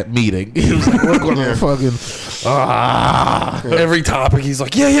through that meeting. He was like, "We're gonna fucking Every topic, he's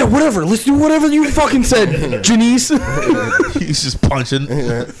like, yeah, whatever. Let's do whatever you fucking said, Janice." He's just punching.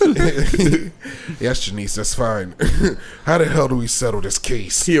 Yes, Janice, that's fine. How the hell do we settle this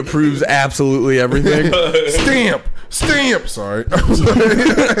case? He approves absolutely everything. Stamp. Sorry.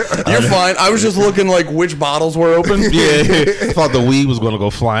 You're fine. I was just looking like which bottles were open. Yeah, I thought the weed was gonna go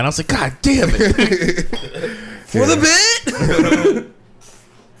flying. I was like, God damn it. For the bit.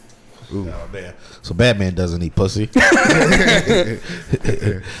 Oh man. So Batman doesn't eat pussy.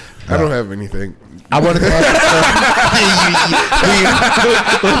 I don't have anything. I wanted to ask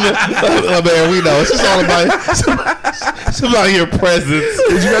man, we know. It's just all about your presence.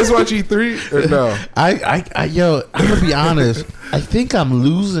 Did you guys watch E3 or no? Yo, I'm gonna be honest. I think I'm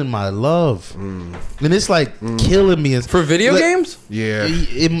losing my love, and it's like killing me. For video games? Yeah.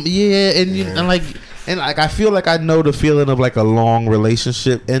 And I feel like I know the feeling of like a long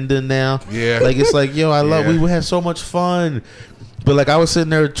relationship ending now. Yeah. Like it's like, yo, we would have so much fun. But like I was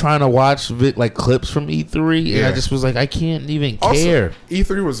sitting there trying to watch like clips from E3, and I just was like, I can't even care. Also,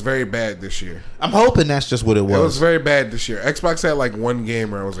 E3 was very bad this year. I'm hoping that's just what it was. It was very bad this year. Xbox had like one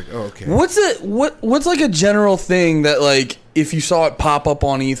game where I was like, oh, okay. What's like a general thing that like if you saw it pop up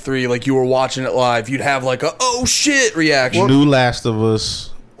on E3, like you were watching it live, you'd have like a oh shit reaction? New Last of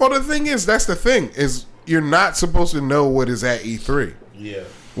Us. Well, the thing is, that's the thing is you're not supposed to know what is at E3. Yeah.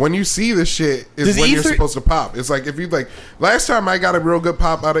 When you see the shit is when you're supposed to pop. It's like if you like last time I got a real good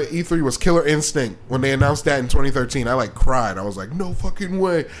pop out of E3 was Killer Instinct when they announced that in 2013. I like cried. I was like, no fucking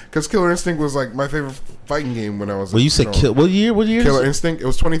way, because Killer Instinct was like my favorite fighting game when I was. Well, you said what year? What year? Killer Instinct. It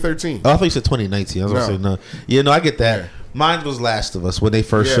was 2013. Oh, I thought you said 2019. I was gonna say no. Yeah, no, I get that. Yeah. Mine was Last of Us when they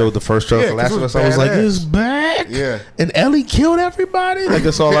first showed the first trailer for Last of Us. I was like, "It's back!" Yeah, and Ellie killed everybody. Like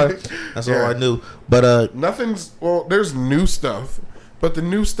that's all I knew. But nothing's. Well, there's new stuff. But the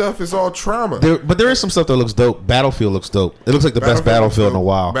new stuff is all trauma. But there is some stuff that looks dope. Battlefield looks dope. It looks like the best Battlefield in a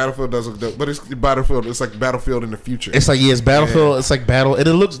while. Battlefield does look dope, but it's Battlefield. It's like Battlefield in the future. It's like it's Battlefield. Yeah. It's like battle, and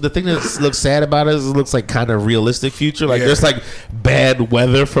it looks. The thing that looks sad about it is it looks like kind of realistic future. Like there's like bad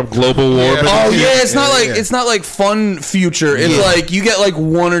weather from global warming. Oh yeah, it's not like fun future. It's like you get like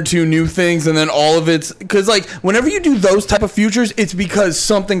one or two new things, and then all of it's because like whenever you do those type of futures, it's because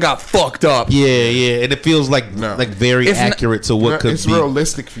something got fucked up. Yeah, and it feels like very accurate to what could be.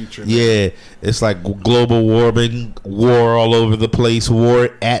 Realistic future. Yeah, it's like global warming, war all over the place,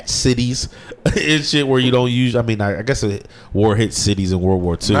 war at cities, and shit where you don't use. I mean, I guess war hit cities in World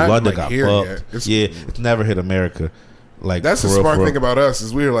War II. London got fucked. It's never hit America. Like that's the smart thing about us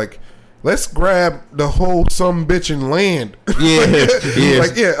is we were like, let's grab the whole some bitchin' land. Yeah,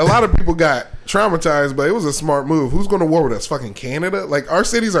 like a lot of people got traumatized, but it was a smart move. Who's going to war with us? Fucking Canada? Like our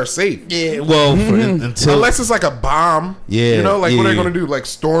cities are safe. Yeah, well, until unless it's like a bomb. Yeah, you know, like what are they going to do? Like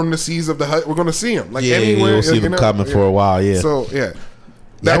storm the seas of the hut? We're going to see them. Like anywhere, we'll see them coming for a while. Yeah. So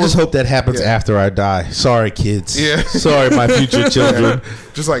I just hope that happens after I die. Sorry, kids. Yeah. Sorry, my future children.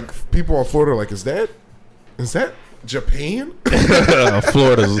 Just like people in Florida, are like, is that Japan?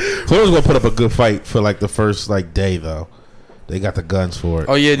 Florida's gonna put up a good fight for like the first like day though. They got the guns for it.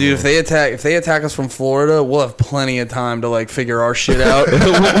 Oh yeah, dude! If they attack us from Florida, we'll have plenty of time to like figure our shit out. I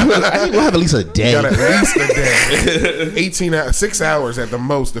think we'll have at least a day. Got at least a day. 18 hours, 6 hours at the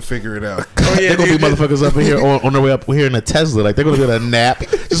most to figure it out. Oh, yeah, they're gonna be motherfuckers up in here on their way up here in a Tesla. Like they're gonna get a nap.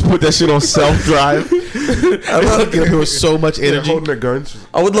 Just put that shit on self-drive. I love it. There was so much energy. Holding their guns.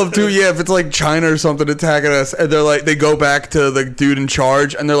 I would love to, if it's like China or something attacking us, and they're like, they go back to the dude in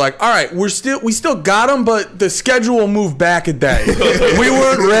charge, and they're like, all right, we still got them, but the schedule will move back a day. We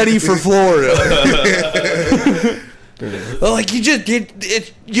weren't ready for Florida. Like you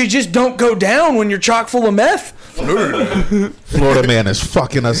just don't go down when you're chock full of meth. Florida man is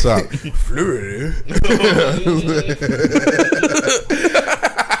fucking us up. Florida.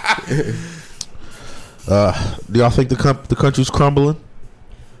 Do y'all think the country's crumbling?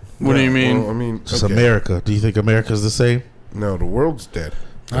 What do you mean? Well, I mean, it's America. Do you think America's the same? No, the world's dead.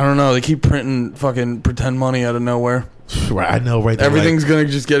 I don't know. They keep printing fucking pretend money out of nowhere. I know, right? Everything's gonna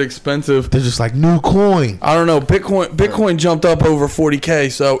just get expensive. They're just like new coin. I don't know. Bitcoin jumped up over 40K,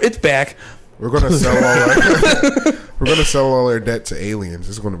 so it's back. We're gonna sell all our debt to aliens.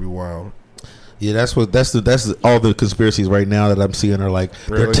 It's gonna be wild. Yeah, that's all the conspiracies right now that I'm seeing are like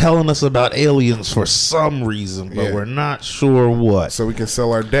Really? they're telling us about aliens for some reason, but Yeah. we're not sure what. So we can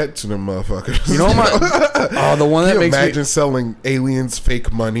sell our debt to them motherfuckers. You know what the one that Can you makes imagine me selling aliens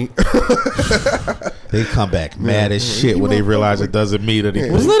fake money? They come back mad as shit when they realize it doesn't mean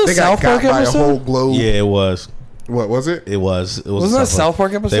anything. Wasn't that a They got South Park got by a episode? whole globe. Yeah, it was. What was it? It was. Wasn't that a South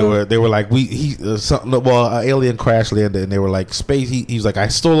Park episode? They were like alien crash landed and they were like space. He was like, I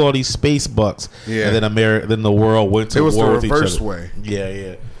stole all these space bucks. Yeah. And then the world went to It was war the with each reverse other. way.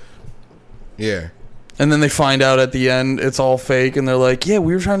 Yeah. Yeah. And then they find out at the end it's all fake, and they're like, "Yeah,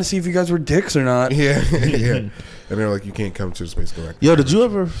 we were trying to see if you guys were dicks or not." Yeah. Yeah. And they're like, you can't come to the space galactic. Yo, did you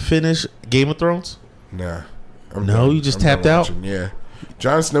ever finish Game of Thrones? Nah. No, you just tapped done out? watching. Yeah.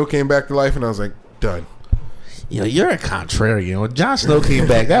 Jon Snow came back to life, and I was like, done. Yo, you're a contrarian. When Jon Snow came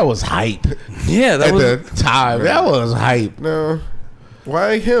back, that was hype. Yeah, that At was. the time, that was hype. No.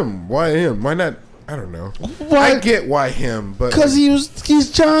 Why him? Why him? Why not? I don't know. Why? I get why him, but Because he's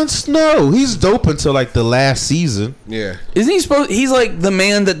Jon Snow. He's dope until like the last season. yeah. Isn't he supposed? He's like the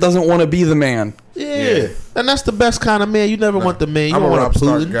man that doesn't want to be the man. Yeah. And that's the best kind of man. You never want the man. You I'm a don't want Rob a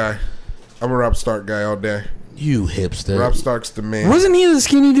Stark Putin. guy. I'm a Rob Stark guy all day. You hipster. Rob Stark's the man. Wasn't he the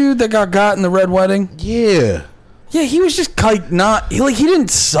skinny dude that got in the Red Wedding? Yeah. Yeah, he was just like not. He didn't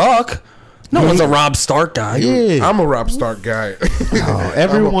suck. No one's a Rob Stark guy. Yeah. I'm a Rob Stark guy. Oh,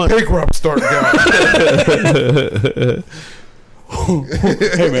 everyone. I'm a big Rob Stark guy.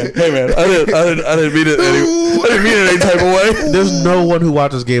 Hey man, I didn't mean it. I didn't mean it any type of way. There's no one who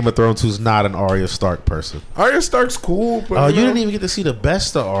watches Game of Thrones who's not an Arya Stark person. Arya Stark's cool, but Oh, you know, didn't even get to see the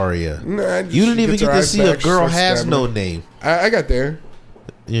best of Arya. Nah, You didn't she even gets her get to eyes see back, a she girl starts has stabbing no her. name. I got there.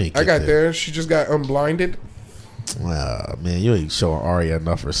 You ain't I get got there. She just got unblinded. Ah, man, you ain't showing Arya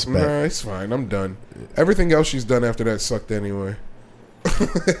enough respect. Nah, it's fine. I'm done. Everything else she's done after that sucked anyway.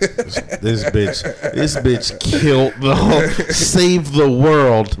 This bitch killed the whole, saved the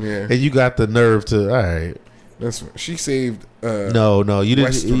world, Yeah. and you got the nerve to. All right, She saved. no, you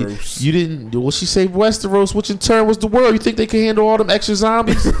didn't. Westeros. You didn't. Well, she saved Westeros, which in turn was the world. You think they can handle all them extra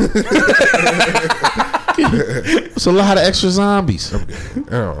zombies? It's a lot of extra zombies. I don't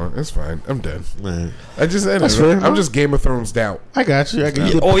know. It's fine. I'm done. Man, I just. I That's don't know. fair. I'm just Game of Thrones doubt. I got you. I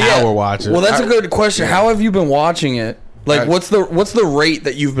got you. Oh yeah, Power watcher. Well, that's a good question. How have you been watching it? Like, I- what's the rate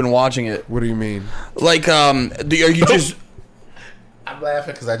that you've been watching it? What do you mean? Like, are you just? I'm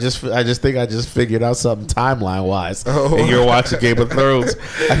laughing because I just think I just figured out something timeline wise. Oh. And you're watching Game of Thrones.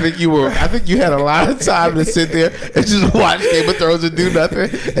 I think you had a lot of time to sit there and just watch Game of Thrones and do nothing,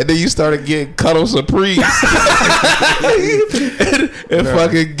 and then you started getting Cuddle Supremes and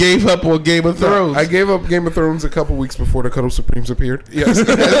fucking gave up on Game of Thrones. I gave up Game of Thrones a couple weeks before the Cuddle Supremes appeared. Yes.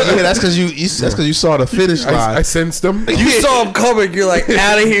 Yeah, that's because you saw the finish line. I sensed them. You saw him coming. You're like,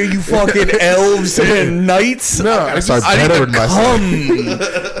 out of here, you fucking elves and knights. No, I start I need bettering to myself. come.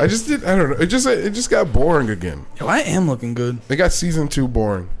 I just did. I don't know. It just got boring again. Yo, I am looking good. It got season 2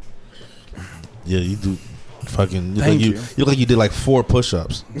 boring. Yeah, you do. Fucking. Thank you you. look like you did like 4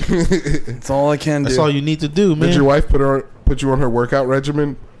 push-ups. That's all I can That's do. all you need to do, man. Did your wife put you on her workout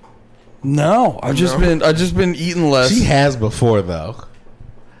regimen? No, I've just been eating less. She has before though.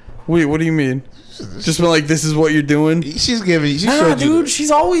 Wait, what do you mean? Just been like, this is what you're doing? She's giving. She Nah, showed you. dude, she's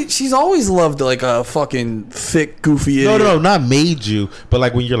always loved like a fucking thick, goofy idiot. No, not made you, but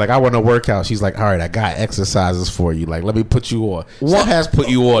like when you're like, I want to work out, she's like, all right, I got exercises for you. Like, let me put you on. Steph has put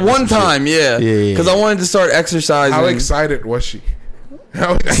you on One some time, shit. yeah, because I wanted to start exercising. How excited was she?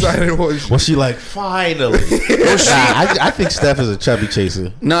 How excited was she? Was she like, finally? I think Steph is a chubby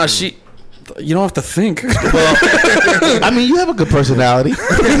chaser. Nah, she. You don't have to think. I mean, you have a good personality.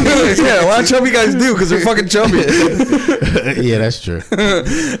 Yeah, a lot of chubby guys do because they're fucking chubby. Yeah, that's true.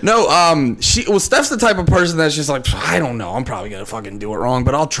 No, Steph's the type of person that's just like, I don't know, I'm probably gonna fucking do it wrong,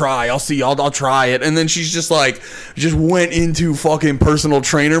 but I'll try. I'll see. I'll try it. And then she's just like, just went into fucking personal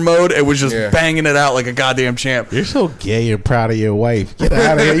trainer mode and was just banging it out like a goddamn champ. You're so gay and proud of your wife. Get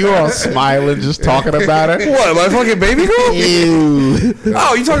out of here. You all smiling, just talking about her. What, my fucking baby girl? Ew.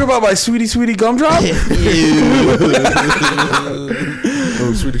 Oh, you talking about my sweetie gumdrop?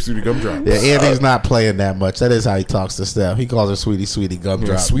 Oh, sweetie gumdrop. Yeah, Andy's not playing that much. That is how he talks to Steph. He calls her sweetie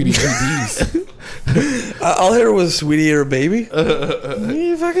gumdrop. Sweetie GDs. I'll hit her with sweetie or baby.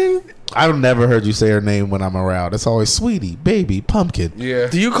 You fucking. I've never heard you say her name when I'm around. It's always sweetie, baby, pumpkin. Yeah.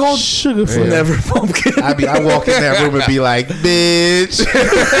 Do you call Sugarfoot? never pumpkin? I walk in that room and be like, bitch.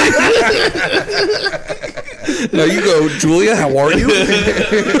 No, you go, Julia. How are you?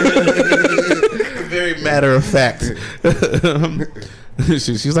 very matter of fact.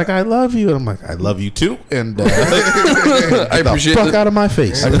 She's like, I love you. And I'm like, I love you too. And I appreciate the fuck out of my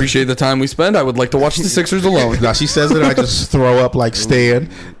face. I appreciate the time we spend. I would like to watch the Sixers alone. Now she says it, I just throw up like Stan.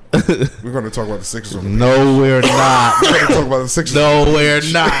 We're going to talk about the Sixers. No, we're not. We're going to talk about the Sixers. No, we're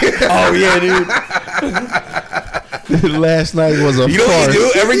not. Oh yeah, dude. Last night was a You know farce. what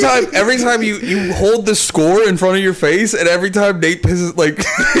you do? Every time you hold the score in front of your face, and every time Nate pisses, like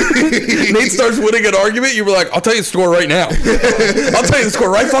Nate starts winning an argument, you were like, "I'll tell you the score right now. I'll tell you the score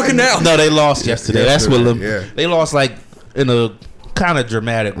right fucking now." No, they lost yesterday. That's what Yeah. they lost like in a kind of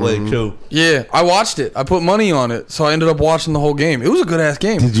dramatic way too. Yeah, I watched it. I put money on it, so I ended up watching the whole game. It was a good ass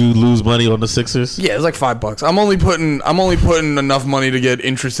game. Did you lose money on the Sixers? Yeah, it was like $5. I'm only putting enough money to get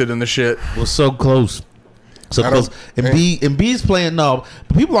interested in the shit. It was so close. So close. Embiid's playing but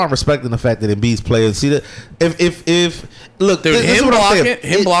people aren't respecting the fact that Embiid's playing. See that if look, Dude, this is what I'm saying.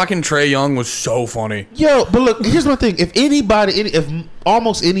 him blocking Trae Young was so funny. Yo, but look, here's my thing. If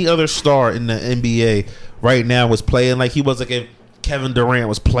almost any other star in the NBA right now was playing like he was, like if Kevin Durant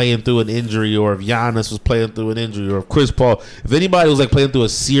was playing through an injury, or if Giannis was playing through an injury, or if Chris Paul, if anybody was like playing through a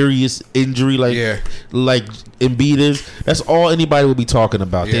serious injury like Embiid is, that's all anybody would be talking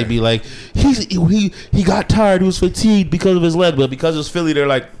about. Yeah. They'd be like, he got tired, he was fatigued because of his leg, but because it's Philly, they're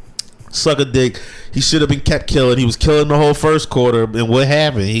like, suck a dick. He should have been kept killing. He was killing the whole first quarter, and what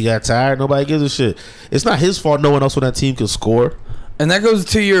happened? He got tired. Nobody gives a shit. It's not his fault. No one else on that team can score. And that goes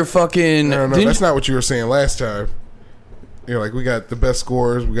to your fucking. No, that's not what you were saying last time. You're like, we got the best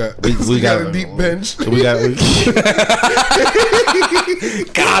scorers. We got a deep bench. We got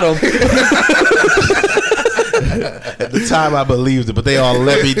got him. At the time, I believed it, but they all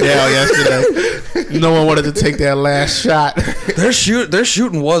let me down yesterday. No one wanted to take that last shot. Their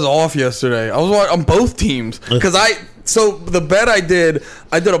shooting was off yesterday. I was watching on both teams because So the bet I did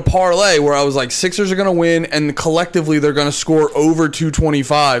a parlay where I was like, Sixers are gonna win, and collectively they're gonna score over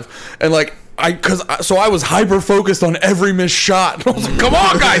 225, and like. I was hyper focused on every missed shot. I was like, "Come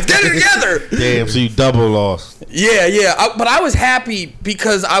on, guys, get it together!" Damn, so you double lost. Yeah. But I was happy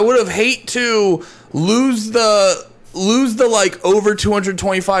because I would have hate to lose the like over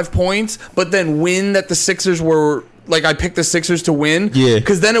 225 points, but then win that the Sixers were like I picked the Sixers to win. Yeah,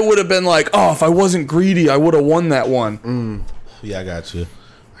 because then it would have been like, oh, if I wasn't greedy, I would have won that one. Yeah, I got you.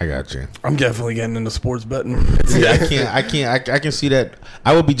 I'm definitely getting into sports betting. Yeah, I can see that.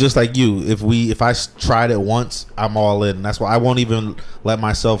 I would be just like you if I tried it once, I'm all in. That's why I won't even let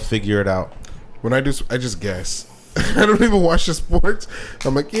myself figure it out. When I do, I just guess. I don't even watch the sports.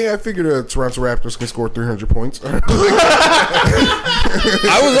 I'm like, yeah, I figured the Toronto Raptors can score 300 points. I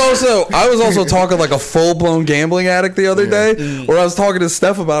was also talking like a full blown gambling addict the other day, where I was talking to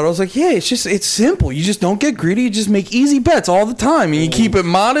Steph about it. I was like, yeah, it's simple. You just don't get greedy. You just make easy bets all the time, and you keep it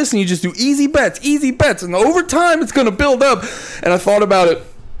modest, and you just do easy bets, and over time it's gonna build up. And I thought about it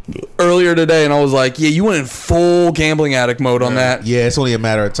earlier today, and I was like, yeah, you went in full gambling addict mode on that. Yeah, it's only a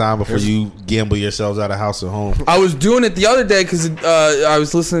matter of time before you gamble yourselves out of house and home. I was doing it the other day because I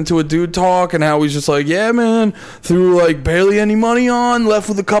was listening to a dude talk, and how he's just like, yeah, man, threw like barely any money on, left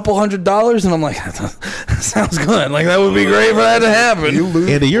with a couple $100, and I'm like, that sounds good. Like, that would be great for that to happen. You lose.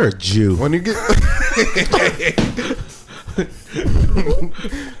 Andy, you're a Jew. When you get...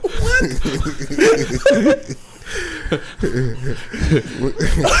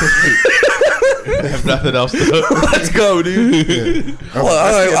 I have nothing else to Let's go, dude. Yeah.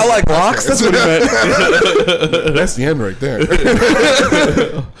 I like locks. That's what he meant. That's the end right there.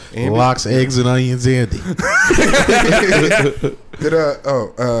 Locks, eggs, and onions, Andy.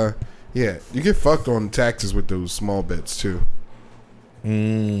 Yeah, you get fucked on taxes with those small bets too. What do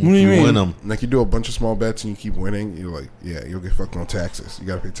you mean? Win them. Like, you do a bunch of small bets and you keep winning, you're like, yeah, you'll get fucked on taxes. You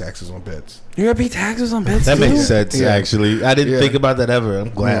gotta pay taxes on bets. You gotta pay taxes on bets. That too? makes sense, actually. I didn't think about that ever.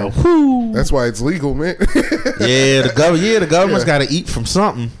 I'm glad. Yeah. That's why it's legal, man. The government's got to eat from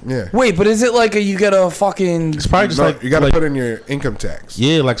something. Yeah. Wait, but is it like you get a fucking? It's probably just like you got to put in your income tax.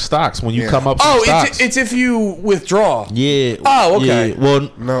 Yeah, like stocks when you come up. Oh, stocks. it's if you withdraw. Yeah. Oh, okay. Yeah.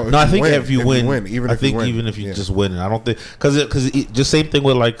 Well, no, I think if you win, even if you just win, I don't think because just same thing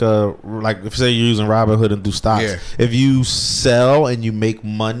with like if say you're using Robinhood and do stocks. Yeah. If you sell and you make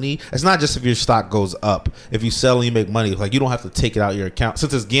money, it's not just if your stock goes up. If you sell and you make money, like you don't have to take it out of your account.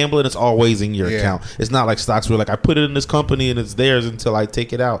 Since it's gambling, it's always in your account. It's not like stocks where like I put it in this company and it's theirs until I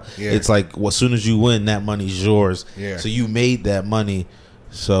take it out. Yeah. It's like as soon as you win, that money's yours. Yeah. So you made that money.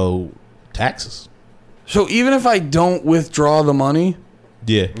 So taxes. So even if I don't withdraw the money,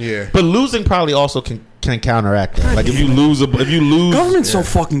 Yeah. But losing probably also can can counteract that. Like if you lose, Government's so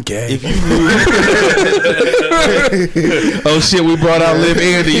fucking gay. If you lose, oh shit, we brought out Live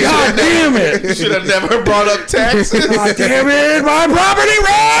Andy. God damn it! You should have never brought up taxes. God damn it! My property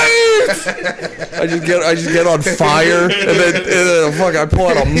rights! I just get on fire, and then fuck, I pull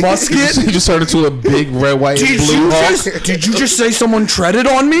out a musket. You just turned into a big red, white, and blue hawk. Did you just say someone treaded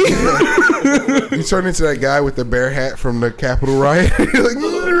on me? You turned into that guy with the bear hat from the Capitol riot. You're like,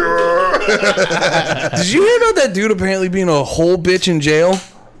 did you hear about that dude apparently being a whole bitch in jail?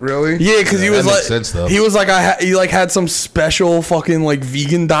 really? Yeah, because he was that like, makes sense, though. he was like, he like had some special fucking like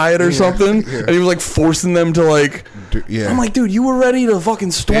vegan diet or something, yeah. and he was like forcing them to like. Yeah. I'm like, dude, you were ready to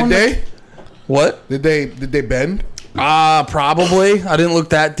fucking storm. Did they? What? Did they bend? Probably. I didn't look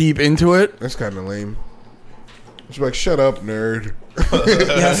that deep into it. That's kind of lame. She's like, shut up, nerd.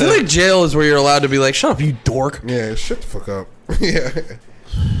 Yeah, I feel like jail is where you're allowed to be like, shut up, you dork. Yeah, shut the fuck up. Yeah.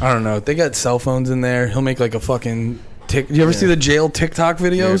 I don't know. They got cell phones in there. He'll make like a fucking. You ever see the jail TikTok Yeah,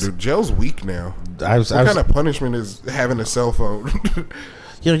 videos? dude, jail's weak now. What kind of punishment is having a cell phone?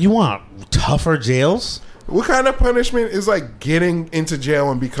 You want tougher jails? What kind of punishment is like getting into jail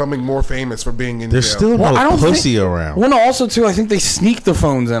and becoming more famous for being in There's jail? still Well, I no don't pussy think- around. Well, no, also too, I think they sneak the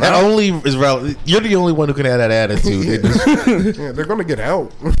phones in. That only is relevant. You're the only one who can have that attitude. They just- Yeah, they're gonna get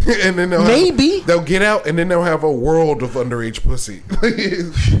out, and then they'll get out, and then they'll have a world of underage pussy.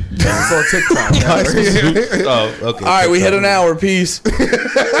 It's on TikTok. oh, okay. All right, we hit an hour. Peace.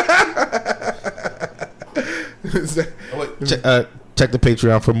 Check the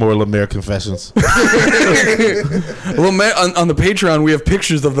Patreon for more Lemaire confessions. Well, on the Patreon, we have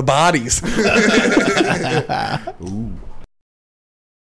pictures of the bodies. Ooh.